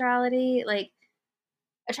heterosexuality. Like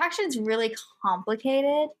attraction is really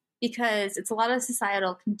complicated because it's a lot of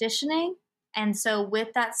societal conditioning. And so with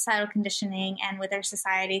that societal conditioning and with our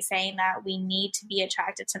society saying that we need to be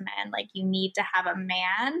attracted to men, like you need to have a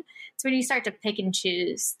man, it's when you start to pick and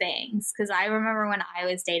choose things. Because I remember when I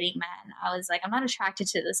was dating men, I was like, I'm not attracted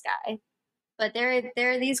to this guy. But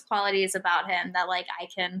there are these qualities about him that like I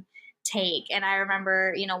can take. And I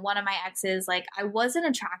remember, you know, one of my exes, like I wasn't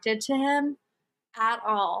attracted to him at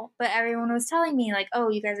all, but everyone was telling me like, oh,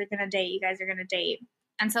 you guys are gonna date, you guys are gonna date.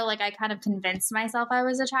 And so like I kind of convinced myself I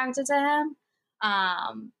was attracted to him.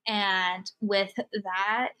 And with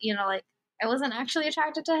that, you know, like I wasn't actually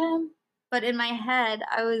attracted to him, but in my head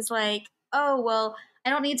I was like, oh well, I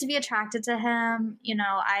don't need to be attracted to him, you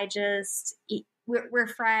know, I just we're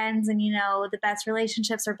friends, and you know the best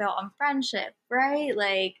relationships are built on friendship, right?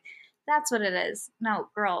 Like that's what it is. No,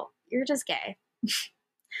 girl, you're just gay.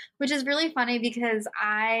 Which is really funny because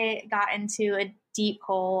I got into a deep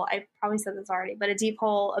hole. I probably said this already, but a deep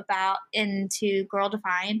hole about into Girl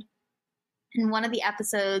Defined. And one of the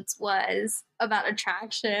episodes was about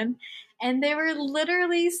attraction. And they were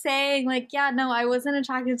literally saying, like, yeah, no, I wasn't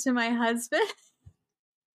attracted to my husband.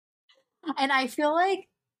 And I feel like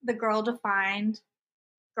the Girl Defined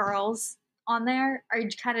girls on there are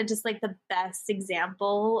kind of just like the best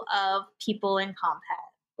example of people in comp het.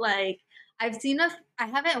 Like, I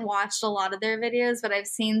haven't watched a lot of their videos, but I've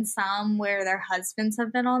seen some where their husbands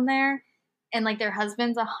have been on there, and like their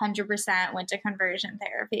husbands 100% went to conversion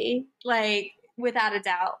therapy, like without a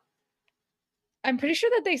doubt. I'm pretty sure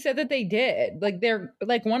that they said that they did. Like they're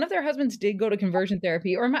like one of their husbands did go to conversion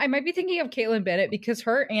therapy, or I might be thinking of Caitlyn Bennett because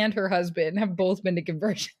her and her husband have both been to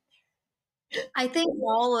conversion. I think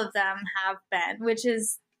all of them have been, which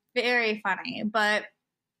is very funny, but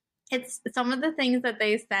it's some of the things that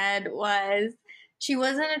they said was she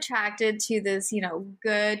wasn't attracted to this, you know,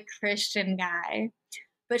 good Christian guy,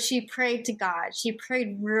 but she prayed to God. She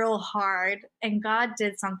prayed real hard, and God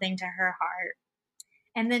did something to her heart.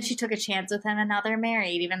 And then she took a chance with him, and now they're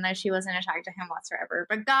married, even though she wasn't attracted to him whatsoever.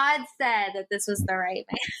 But God said that this was the right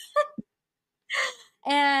man.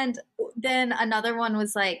 And then another one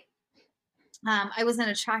was like, I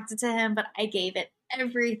wasn't attracted to him, but I gave it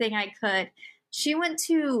everything I could. She went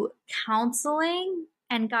to counseling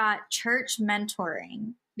and got church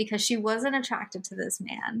mentoring because she wasn't attracted to this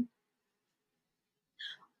man.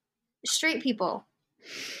 Straight people,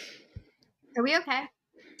 are we okay?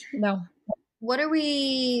 No. What are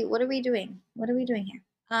we doing? What are we doing here?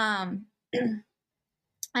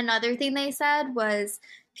 Another thing they said was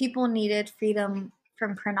people needed freedom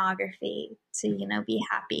from pornography to, you know, be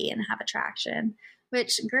happy and have attraction,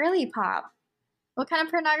 which girly pop. What kind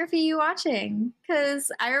of pornography are you watching?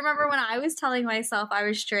 Because I remember when I was telling myself I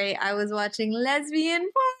was straight, I was watching lesbian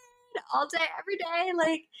porn all day, every day.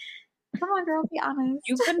 Like, come on, girl, be honest.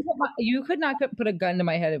 You could not put a gun to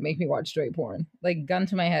my head and make me watch straight porn. Like gun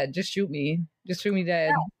to my head, just shoot me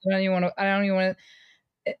dead. Yeah. I don't even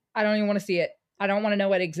want to see it. I don't want to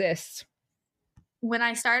know it exists. When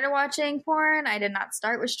I started watching porn, I did not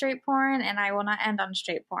start with straight porn, and I will not end on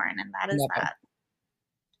straight porn, and that is that.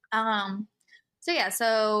 So yeah,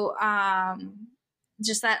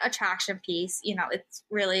 just that attraction piece, you know, it's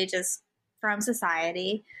really just from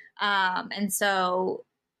society. And so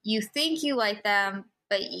you think you like them,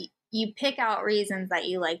 but you pick out reasons that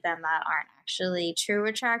you like them that aren't actually true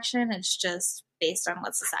attraction. It's just based on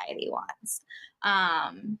what society wants.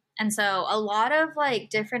 And so a lot of like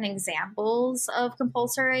different examples of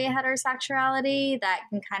compulsory heterosexuality that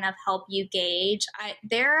can kind of help you gauge.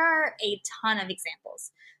 There are a ton of examples.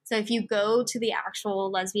 So if you go to the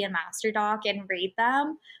actual lesbian master doc and read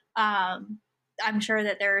them, I'm sure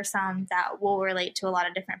that there are some that will relate to a lot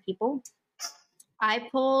of different people. I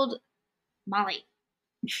pulled a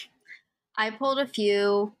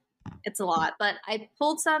few. It's a lot, but I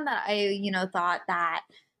pulled some that I, thought that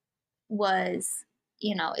was,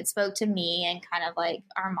 it spoke to me and kind of like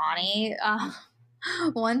Armani.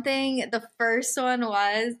 One thing, the first one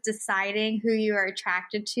was deciding who you are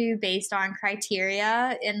attracted to based on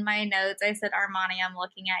criteria. In my notes, I said, Armani, I'm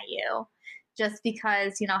looking at you. Just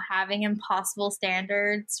because, having impossible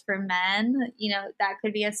standards for men, that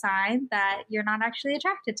could be a sign that you're not actually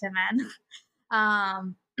attracted to men.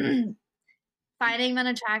 Um, finding men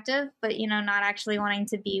attractive, but, not actually wanting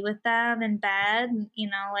to be with them in bed,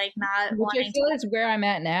 like not Which I wanting feel to. is where I'm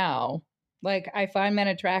at now. Like, I find men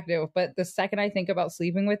attractive, but the second I think about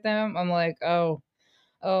sleeping with them, I'm like, oh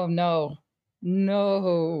no,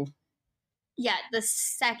 no. Yeah, the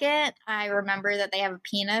second I remember that they have a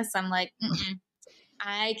penis, I'm like, mm-mm.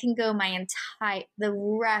 I can go the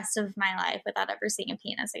rest of my life without ever seeing a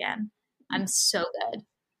penis again. I'm so good.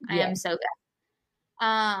 I Yeah. am so good.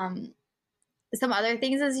 Some other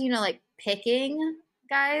things is, like picking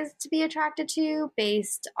guys to be attracted to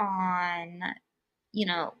based on,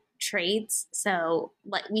 traits. So,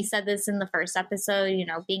 like we said this in the first episode,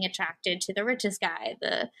 being attracted to the richest guy,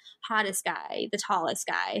 the hottest guy, the tallest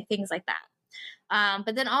guy, things like that.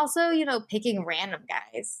 But then also, picking random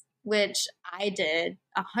guys, which I did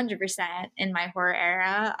 100% in my horror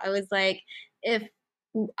era. I was like, if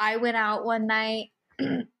I went out one night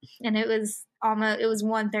and it was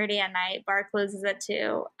 1:30 at night, bar closes at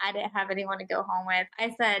 2, I didn't have anyone to go home with.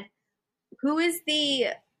 I said, who is the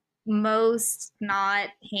most not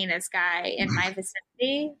heinous guy in my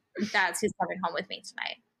vicinity? That's who's coming home with me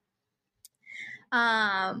tonight.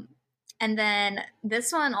 And then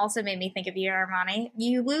this one also made me think of you, Armani.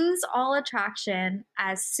 You lose all attraction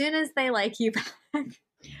as soon as they like you back.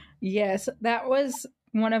 Yes, that was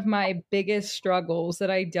one of my biggest struggles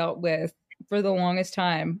that I dealt with for the longest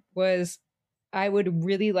time was I would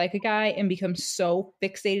really like a guy and become so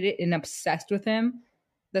fixated and obsessed with him.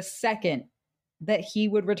 The second that he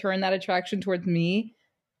would return that attraction towards me,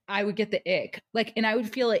 I would get the ick. Like, and I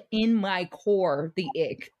would feel it in my core, the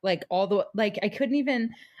ick. Like I couldn't even,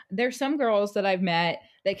 there's some girls that I've met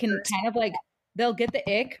that can kind of like, they'll get the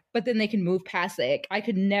ick, but then they can move past the ick. I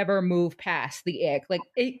could never move past the ick.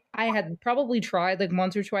 I had probably tried like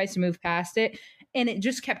once or twice to move past it, and it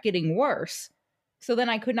just kept getting worse. So then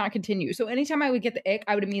I could not continue. So anytime I would get the ick,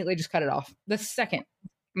 I would immediately just cut it off. The second.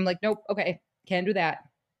 I'm like, nope, okay, can't do that.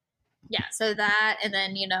 Yeah, so that, and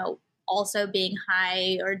then, also being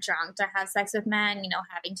high or drunk to have sex with men,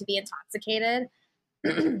 having to be intoxicated.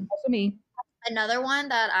 Also me. Another one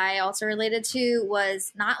that I also related to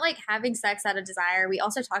was not like having sex out of desire. We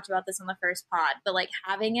also talked about this on the first pod, but like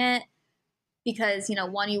having it because,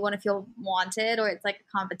 one, you want to feel wanted or it's like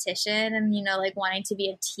a competition and, like wanting to be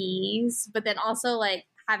a tease, but then also like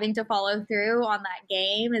having to follow through on that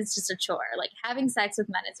game is just a chore. Like having sex with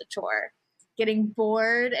men is a chore. Getting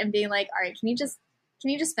bored and being like, all right, can you just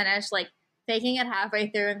finish? Like faking it halfway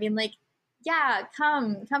through and being like, yeah,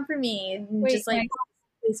 come for me. And Wait, just like,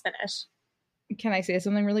 please finish. can I say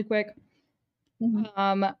something really quick?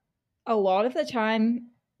 Mm-hmm. A lot of the time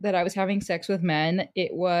that I was having sex with men,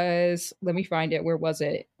 it was, let me find it. Where was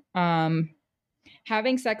it?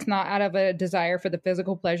 Having sex not out of a desire for the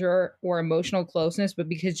physical pleasure or emotional closeness, but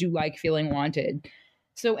because you like feeling wanted.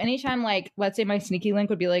 So anytime, like, let's say my sneaky link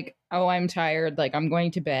would be like, oh, I'm tired, like, I'm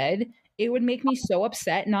going to bed, it would make me so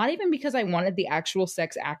upset, not even because I wanted the actual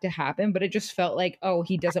sex act to happen, but it just felt like, oh,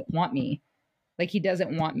 he doesn't want me. Like, he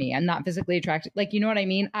doesn't want me. I'm not physically attracted. Like, you know what I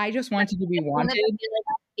mean? I just wanted to be wanted. Like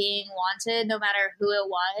being wanted, no matter who it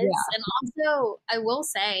was. Yeah. And also, I will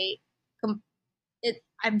say,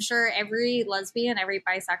 I'm sure every lesbian, every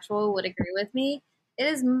bisexual would agree with me. It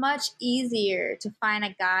is much easier to find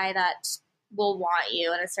a guy that will want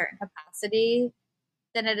you in a certain capacity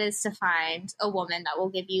than it is to find a woman that will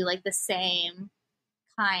give you like the same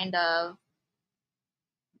kind of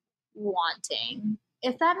wanting,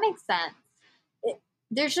 if that makes sense.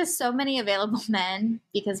 There's just so many available men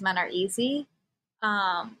because men are easy,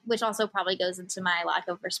 which also probably goes into my lack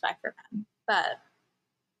of respect for men. But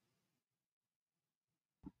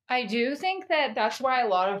I do think that that's why a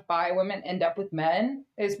lot of bi women end up with men,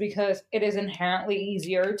 is because it is inherently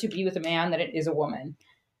easier to be with a man than it is a woman.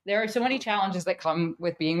 There are so many challenges that come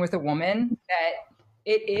with being with a woman that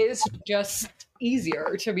it is just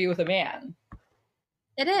easier to be with a man.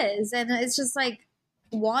 it is. And it's just like,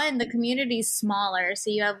 one, the community's smaller, so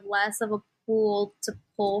you have less of a pool to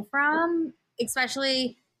pull from,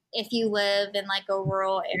 especially if you live in like a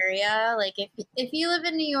rural area. Like if you live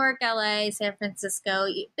in New York, LA, San Francisco,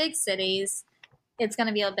 big cities, it's going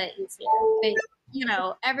to be a bit easier.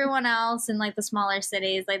 But everyone else in like the smaller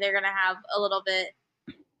cities, like they're going to have a little bit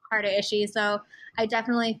harder issues. So I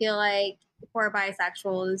definitely feel like for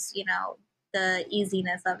bisexuals, the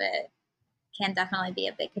easiness of it can definitely be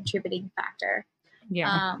a big contributing factor.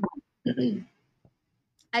 Yeah.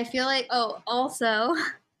 I feel like, oh, also,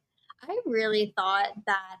 I really thought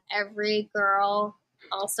that every girl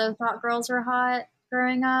also thought girls were hot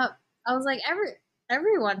growing up. I was like,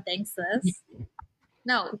 everyone thinks this.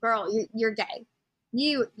 No, girl, you're gay.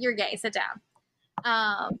 You're gay. Sit down.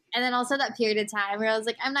 And then also that period of time where I was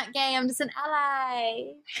like, I'm not gay. I'm just an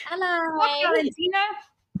ally. Ally. Valentina.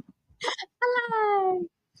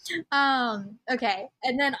 Ally. Okay.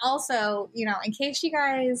 And then also, in case you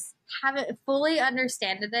guys haven't fully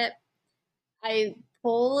understood it, I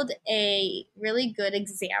pulled a really good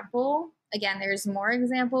example. Again, there's more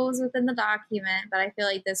examples within the document, but I feel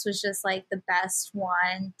like this was just like the best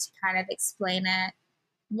one to kind of explain it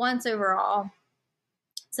once overall.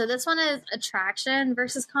 So this one is attraction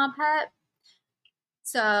versus compet.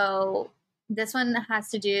 So this one has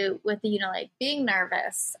to do with, like being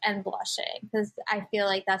nervous and blushing, because I feel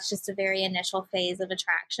like that's just a very initial phase of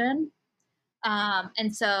attraction.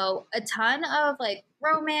 And so a ton of like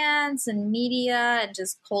romance and media and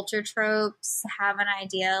just culture tropes have an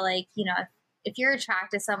idea like, if you're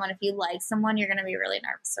attracted to someone, if you like someone, you're going to be really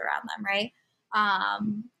nervous around them, right?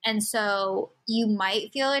 And so you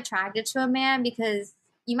might feel attracted to a man because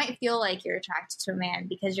you might feel like you're attracted to a man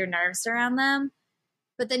because you're nervous around them.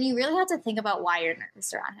 But then you really have to think about why you're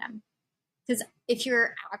nervous around him. Because if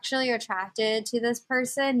you're actually attracted to this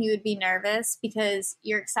person, you would be nervous because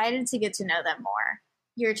you're excited to get to know them more.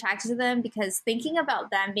 You're attracted to them because thinking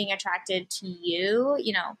about them being attracted to you,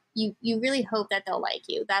 you really hope that they'll like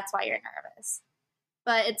you. That's why you're nervous.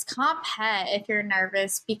 But it's compet if you're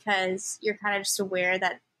nervous because you're kind of just aware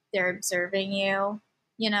that they're observing you,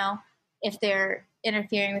 if they're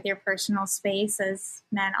interfering with your personal space, as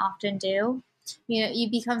men often do. You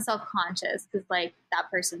become self-conscious because like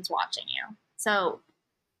that person's watching you. So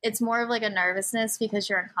it's more of like a nervousness because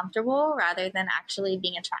you're uncomfortable rather than actually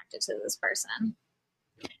being attracted to this person.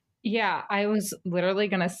 Yeah, I was literally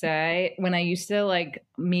going to say when I used to like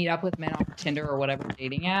meet up with men on Tinder or whatever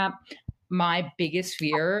dating app, my biggest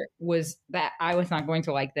fear was that I was not going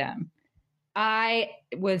to like them. I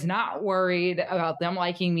was not worried about them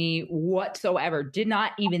liking me whatsoever. Did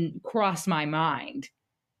not even cross my mind.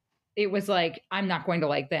 It was like, I'm not going to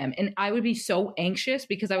like them. And I would be so anxious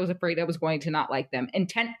because I was afraid I was going to not like them. And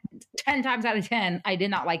 10 times out of 10, I did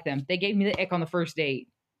not like them. They gave me the ick on the first date.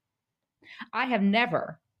 I have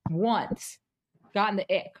never once gotten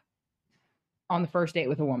the ick on the first date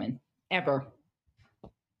with a woman, ever.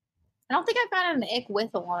 I don't think I've gotten an ick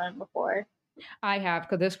with a woman before. I have,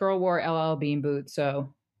 because this girl wore LL Bean boots,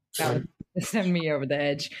 so that would send me over the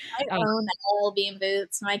edge. I own LL Bean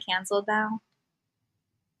boots. Am I canceled now?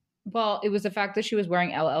 Well, it was the fact that she was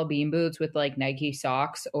wearing LL Bean boots with like Nike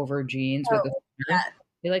socks over jeans with a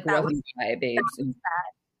it like wasn't by babes. And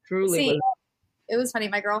truly See, was. It was funny.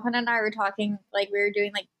 My girlfriend and I were talking, like we were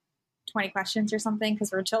doing like 20 questions or something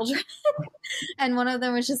because we're children. And one of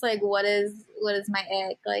them was just like, what is my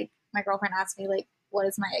ick? Like my girlfriend asked me like, what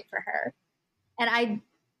is my ick for her? And I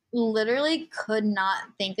literally could not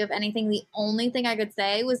think of anything. The only thing I could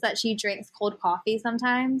say was that she drinks cold coffee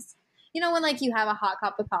sometimes. When like you have a hot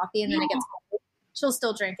cup of coffee and then it gets cold, she'll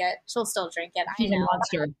still drink it. She's a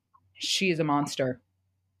monster. She is a monster.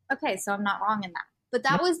 Okay, so I'm not wrong in that. But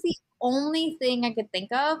that was the only thing I could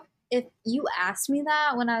think of. If you asked me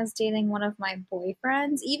that when I was dating one of my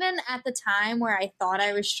boyfriends, even at the time where I thought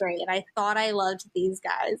I was straight and I thought I loved these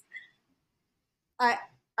guys, I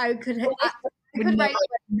could write you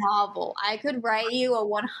a novel. I could write you a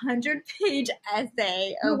 100-page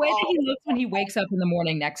essay. The way that he looks when he wakes up in the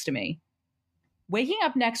morning next to me. Waking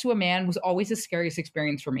up next to a man was always the scariest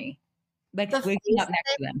experience for me. Like waking up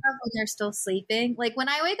next to them when they're still sleeping. Like when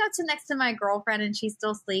I wake up next to my girlfriend and she's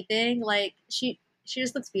still sleeping, like she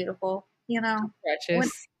just looks beautiful.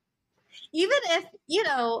 Precious. Even if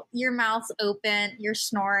your mouth's open, you're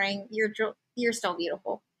snoring, you're still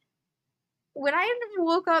beautiful. When I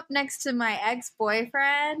woke up next to my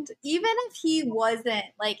ex-boyfriend, even if he wasn't,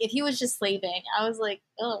 like, if he was just sleeping, I was like,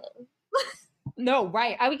 ugh. No,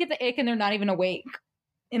 right. I would get the ick and they're not even awake.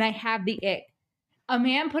 And I have the ick. A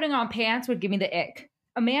man putting on pants would give me the ick.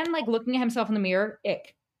 A man, like, looking at himself in the mirror,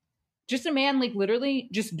 ick. Just a man, like, literally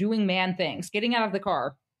just doing man things. Getting out of the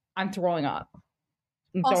car, I'm throwing up.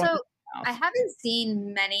 Also, I haven't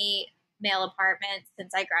seen many male apartments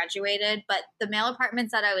since I graduated, but the male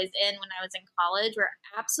apartments that I was in when I was in college were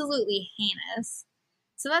absolutely heinous.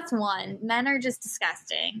 So that's one. Men are just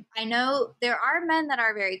disgusting. I know there are men that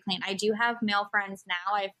are very clean. I do have male friends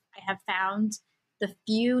now. I have found the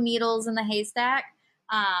few needles in the haystack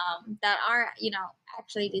that are,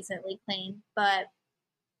 actually decently clean. But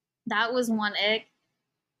that was one ick.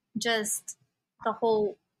 Just the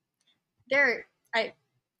whole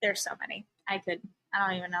there's so many. I could I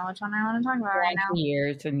don't even know which one I want to talk about right now.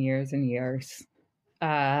 Years and years and years.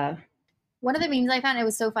 One of the memes I found, it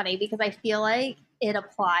was so funny because I feel like it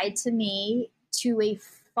applied to me to a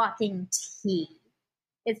fucking T.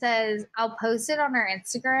 It says, I'll post it on our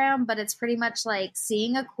Instagram, but it's pretty much like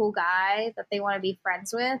seeing a cool guy that they want to be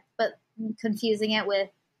friends with, but confusing it with,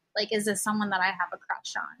 like, is this someone that I have a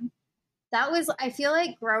crush on? That was, I feel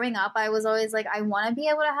like growing up, I was always like, I want to be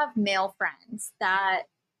able to have male friends that,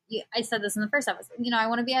 I said this in the first episode, you know, I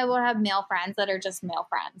want to be able to have male friends that are just male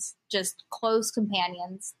friends, just close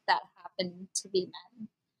companions that happen to be men.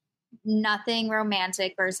 Nothing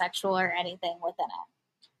romantic or sexual or anything within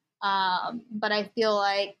it. But I feel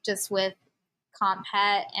like just with comp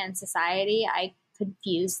het and society, I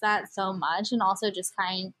confuse that so much, and also just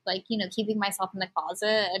kind like, you know, keeping myself in the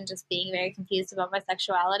closet and just being very confused about my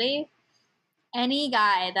sexuality. Any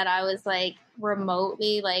guy that I was like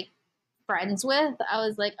remotely like friends with, I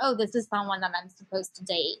was like, oh, this is someone that I'm supposed to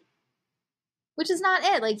date. Which is not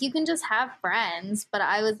it. Like, you can just have friends, but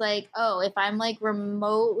I was like, oh, if I'm like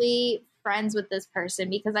remotely friends with this person,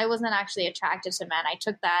 because I wasn't actually attracted to men, I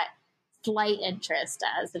took that slight interest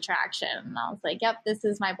as attraction. And I was like, yep, this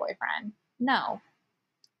is my boyfriend. No,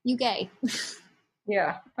 you gay.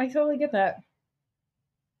 Yeah, I totally get that.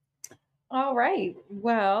 All right.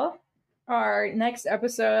 Well, our next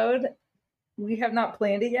episode, we have not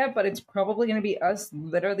planned it yet, but it's probably going to be us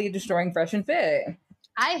literally destroying Fresh and Fit.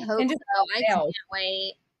 I hope so. I can't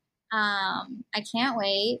wait. I can't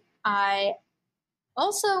wait. I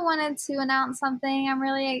also wanted to announce something I'm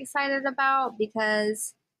really excited about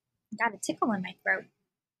because I got a tickle in my throat.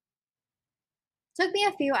 It took me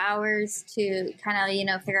a few hours to kind of, you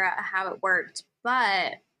know, figure out how it worked,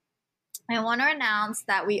 but I want to announce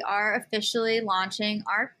that we are officially launching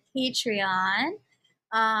our Patreon.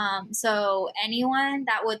 So anyone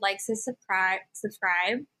that would like to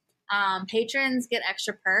subscribe, patrons get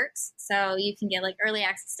extra perks. So you can get like early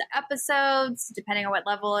access to episodes, depending on what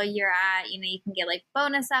level you're at. You know, you can get like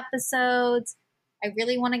bonus episodes. I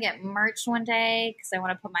really want to get merch one day because I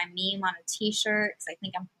want to put my meme on a t-shirt because I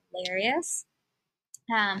think I'm hilarious.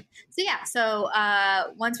 So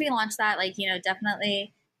once we launch that, like, you know,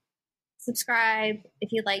 definitely subscribe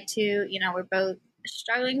if you'd like to. You know, we're both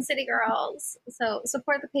struggling city girls, so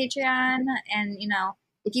support the Patreon. And, you know,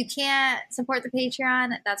 if you can't support the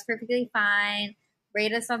Patreon, that's perfectly fine.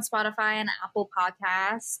 Rate us on Spotify and Apple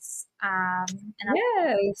Podcasts.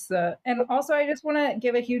 Yes. And also, I just want to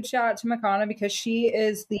give a huge shout out to Makana because she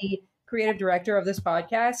is the creative director of this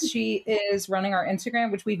podcast. She is running our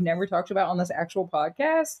Instagram, which we've never talked about on this actual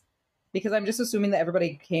podcast because I'm just assuming that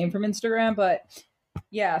everybody came from Instagram. But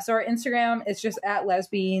yeah, so our Instagram is just at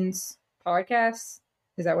Lesbians Podcasts.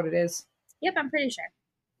 Is that what it is? Yep, I'm pretty sure.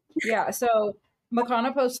 Yeah, so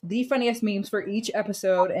Makana posts the funniest memes for each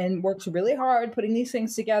episode and works really hard putting these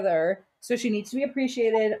things together. So she needs to be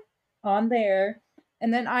appreciated on there.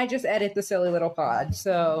 And then I just edit the silly little pod.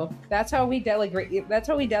 So that's how we delegate. That's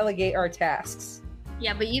how we delegate our tasks.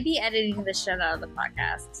 Yeah, but you be editing the shit out of the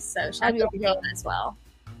podcast. So shout out to you as well.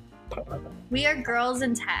 We are girls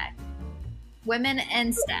in tech, women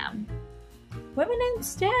in STEM. Women in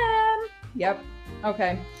STEM. Yep.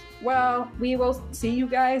 Okay. Well, we will see you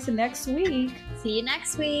guys next week. See you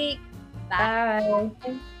next week. Bye.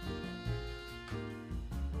 Bye.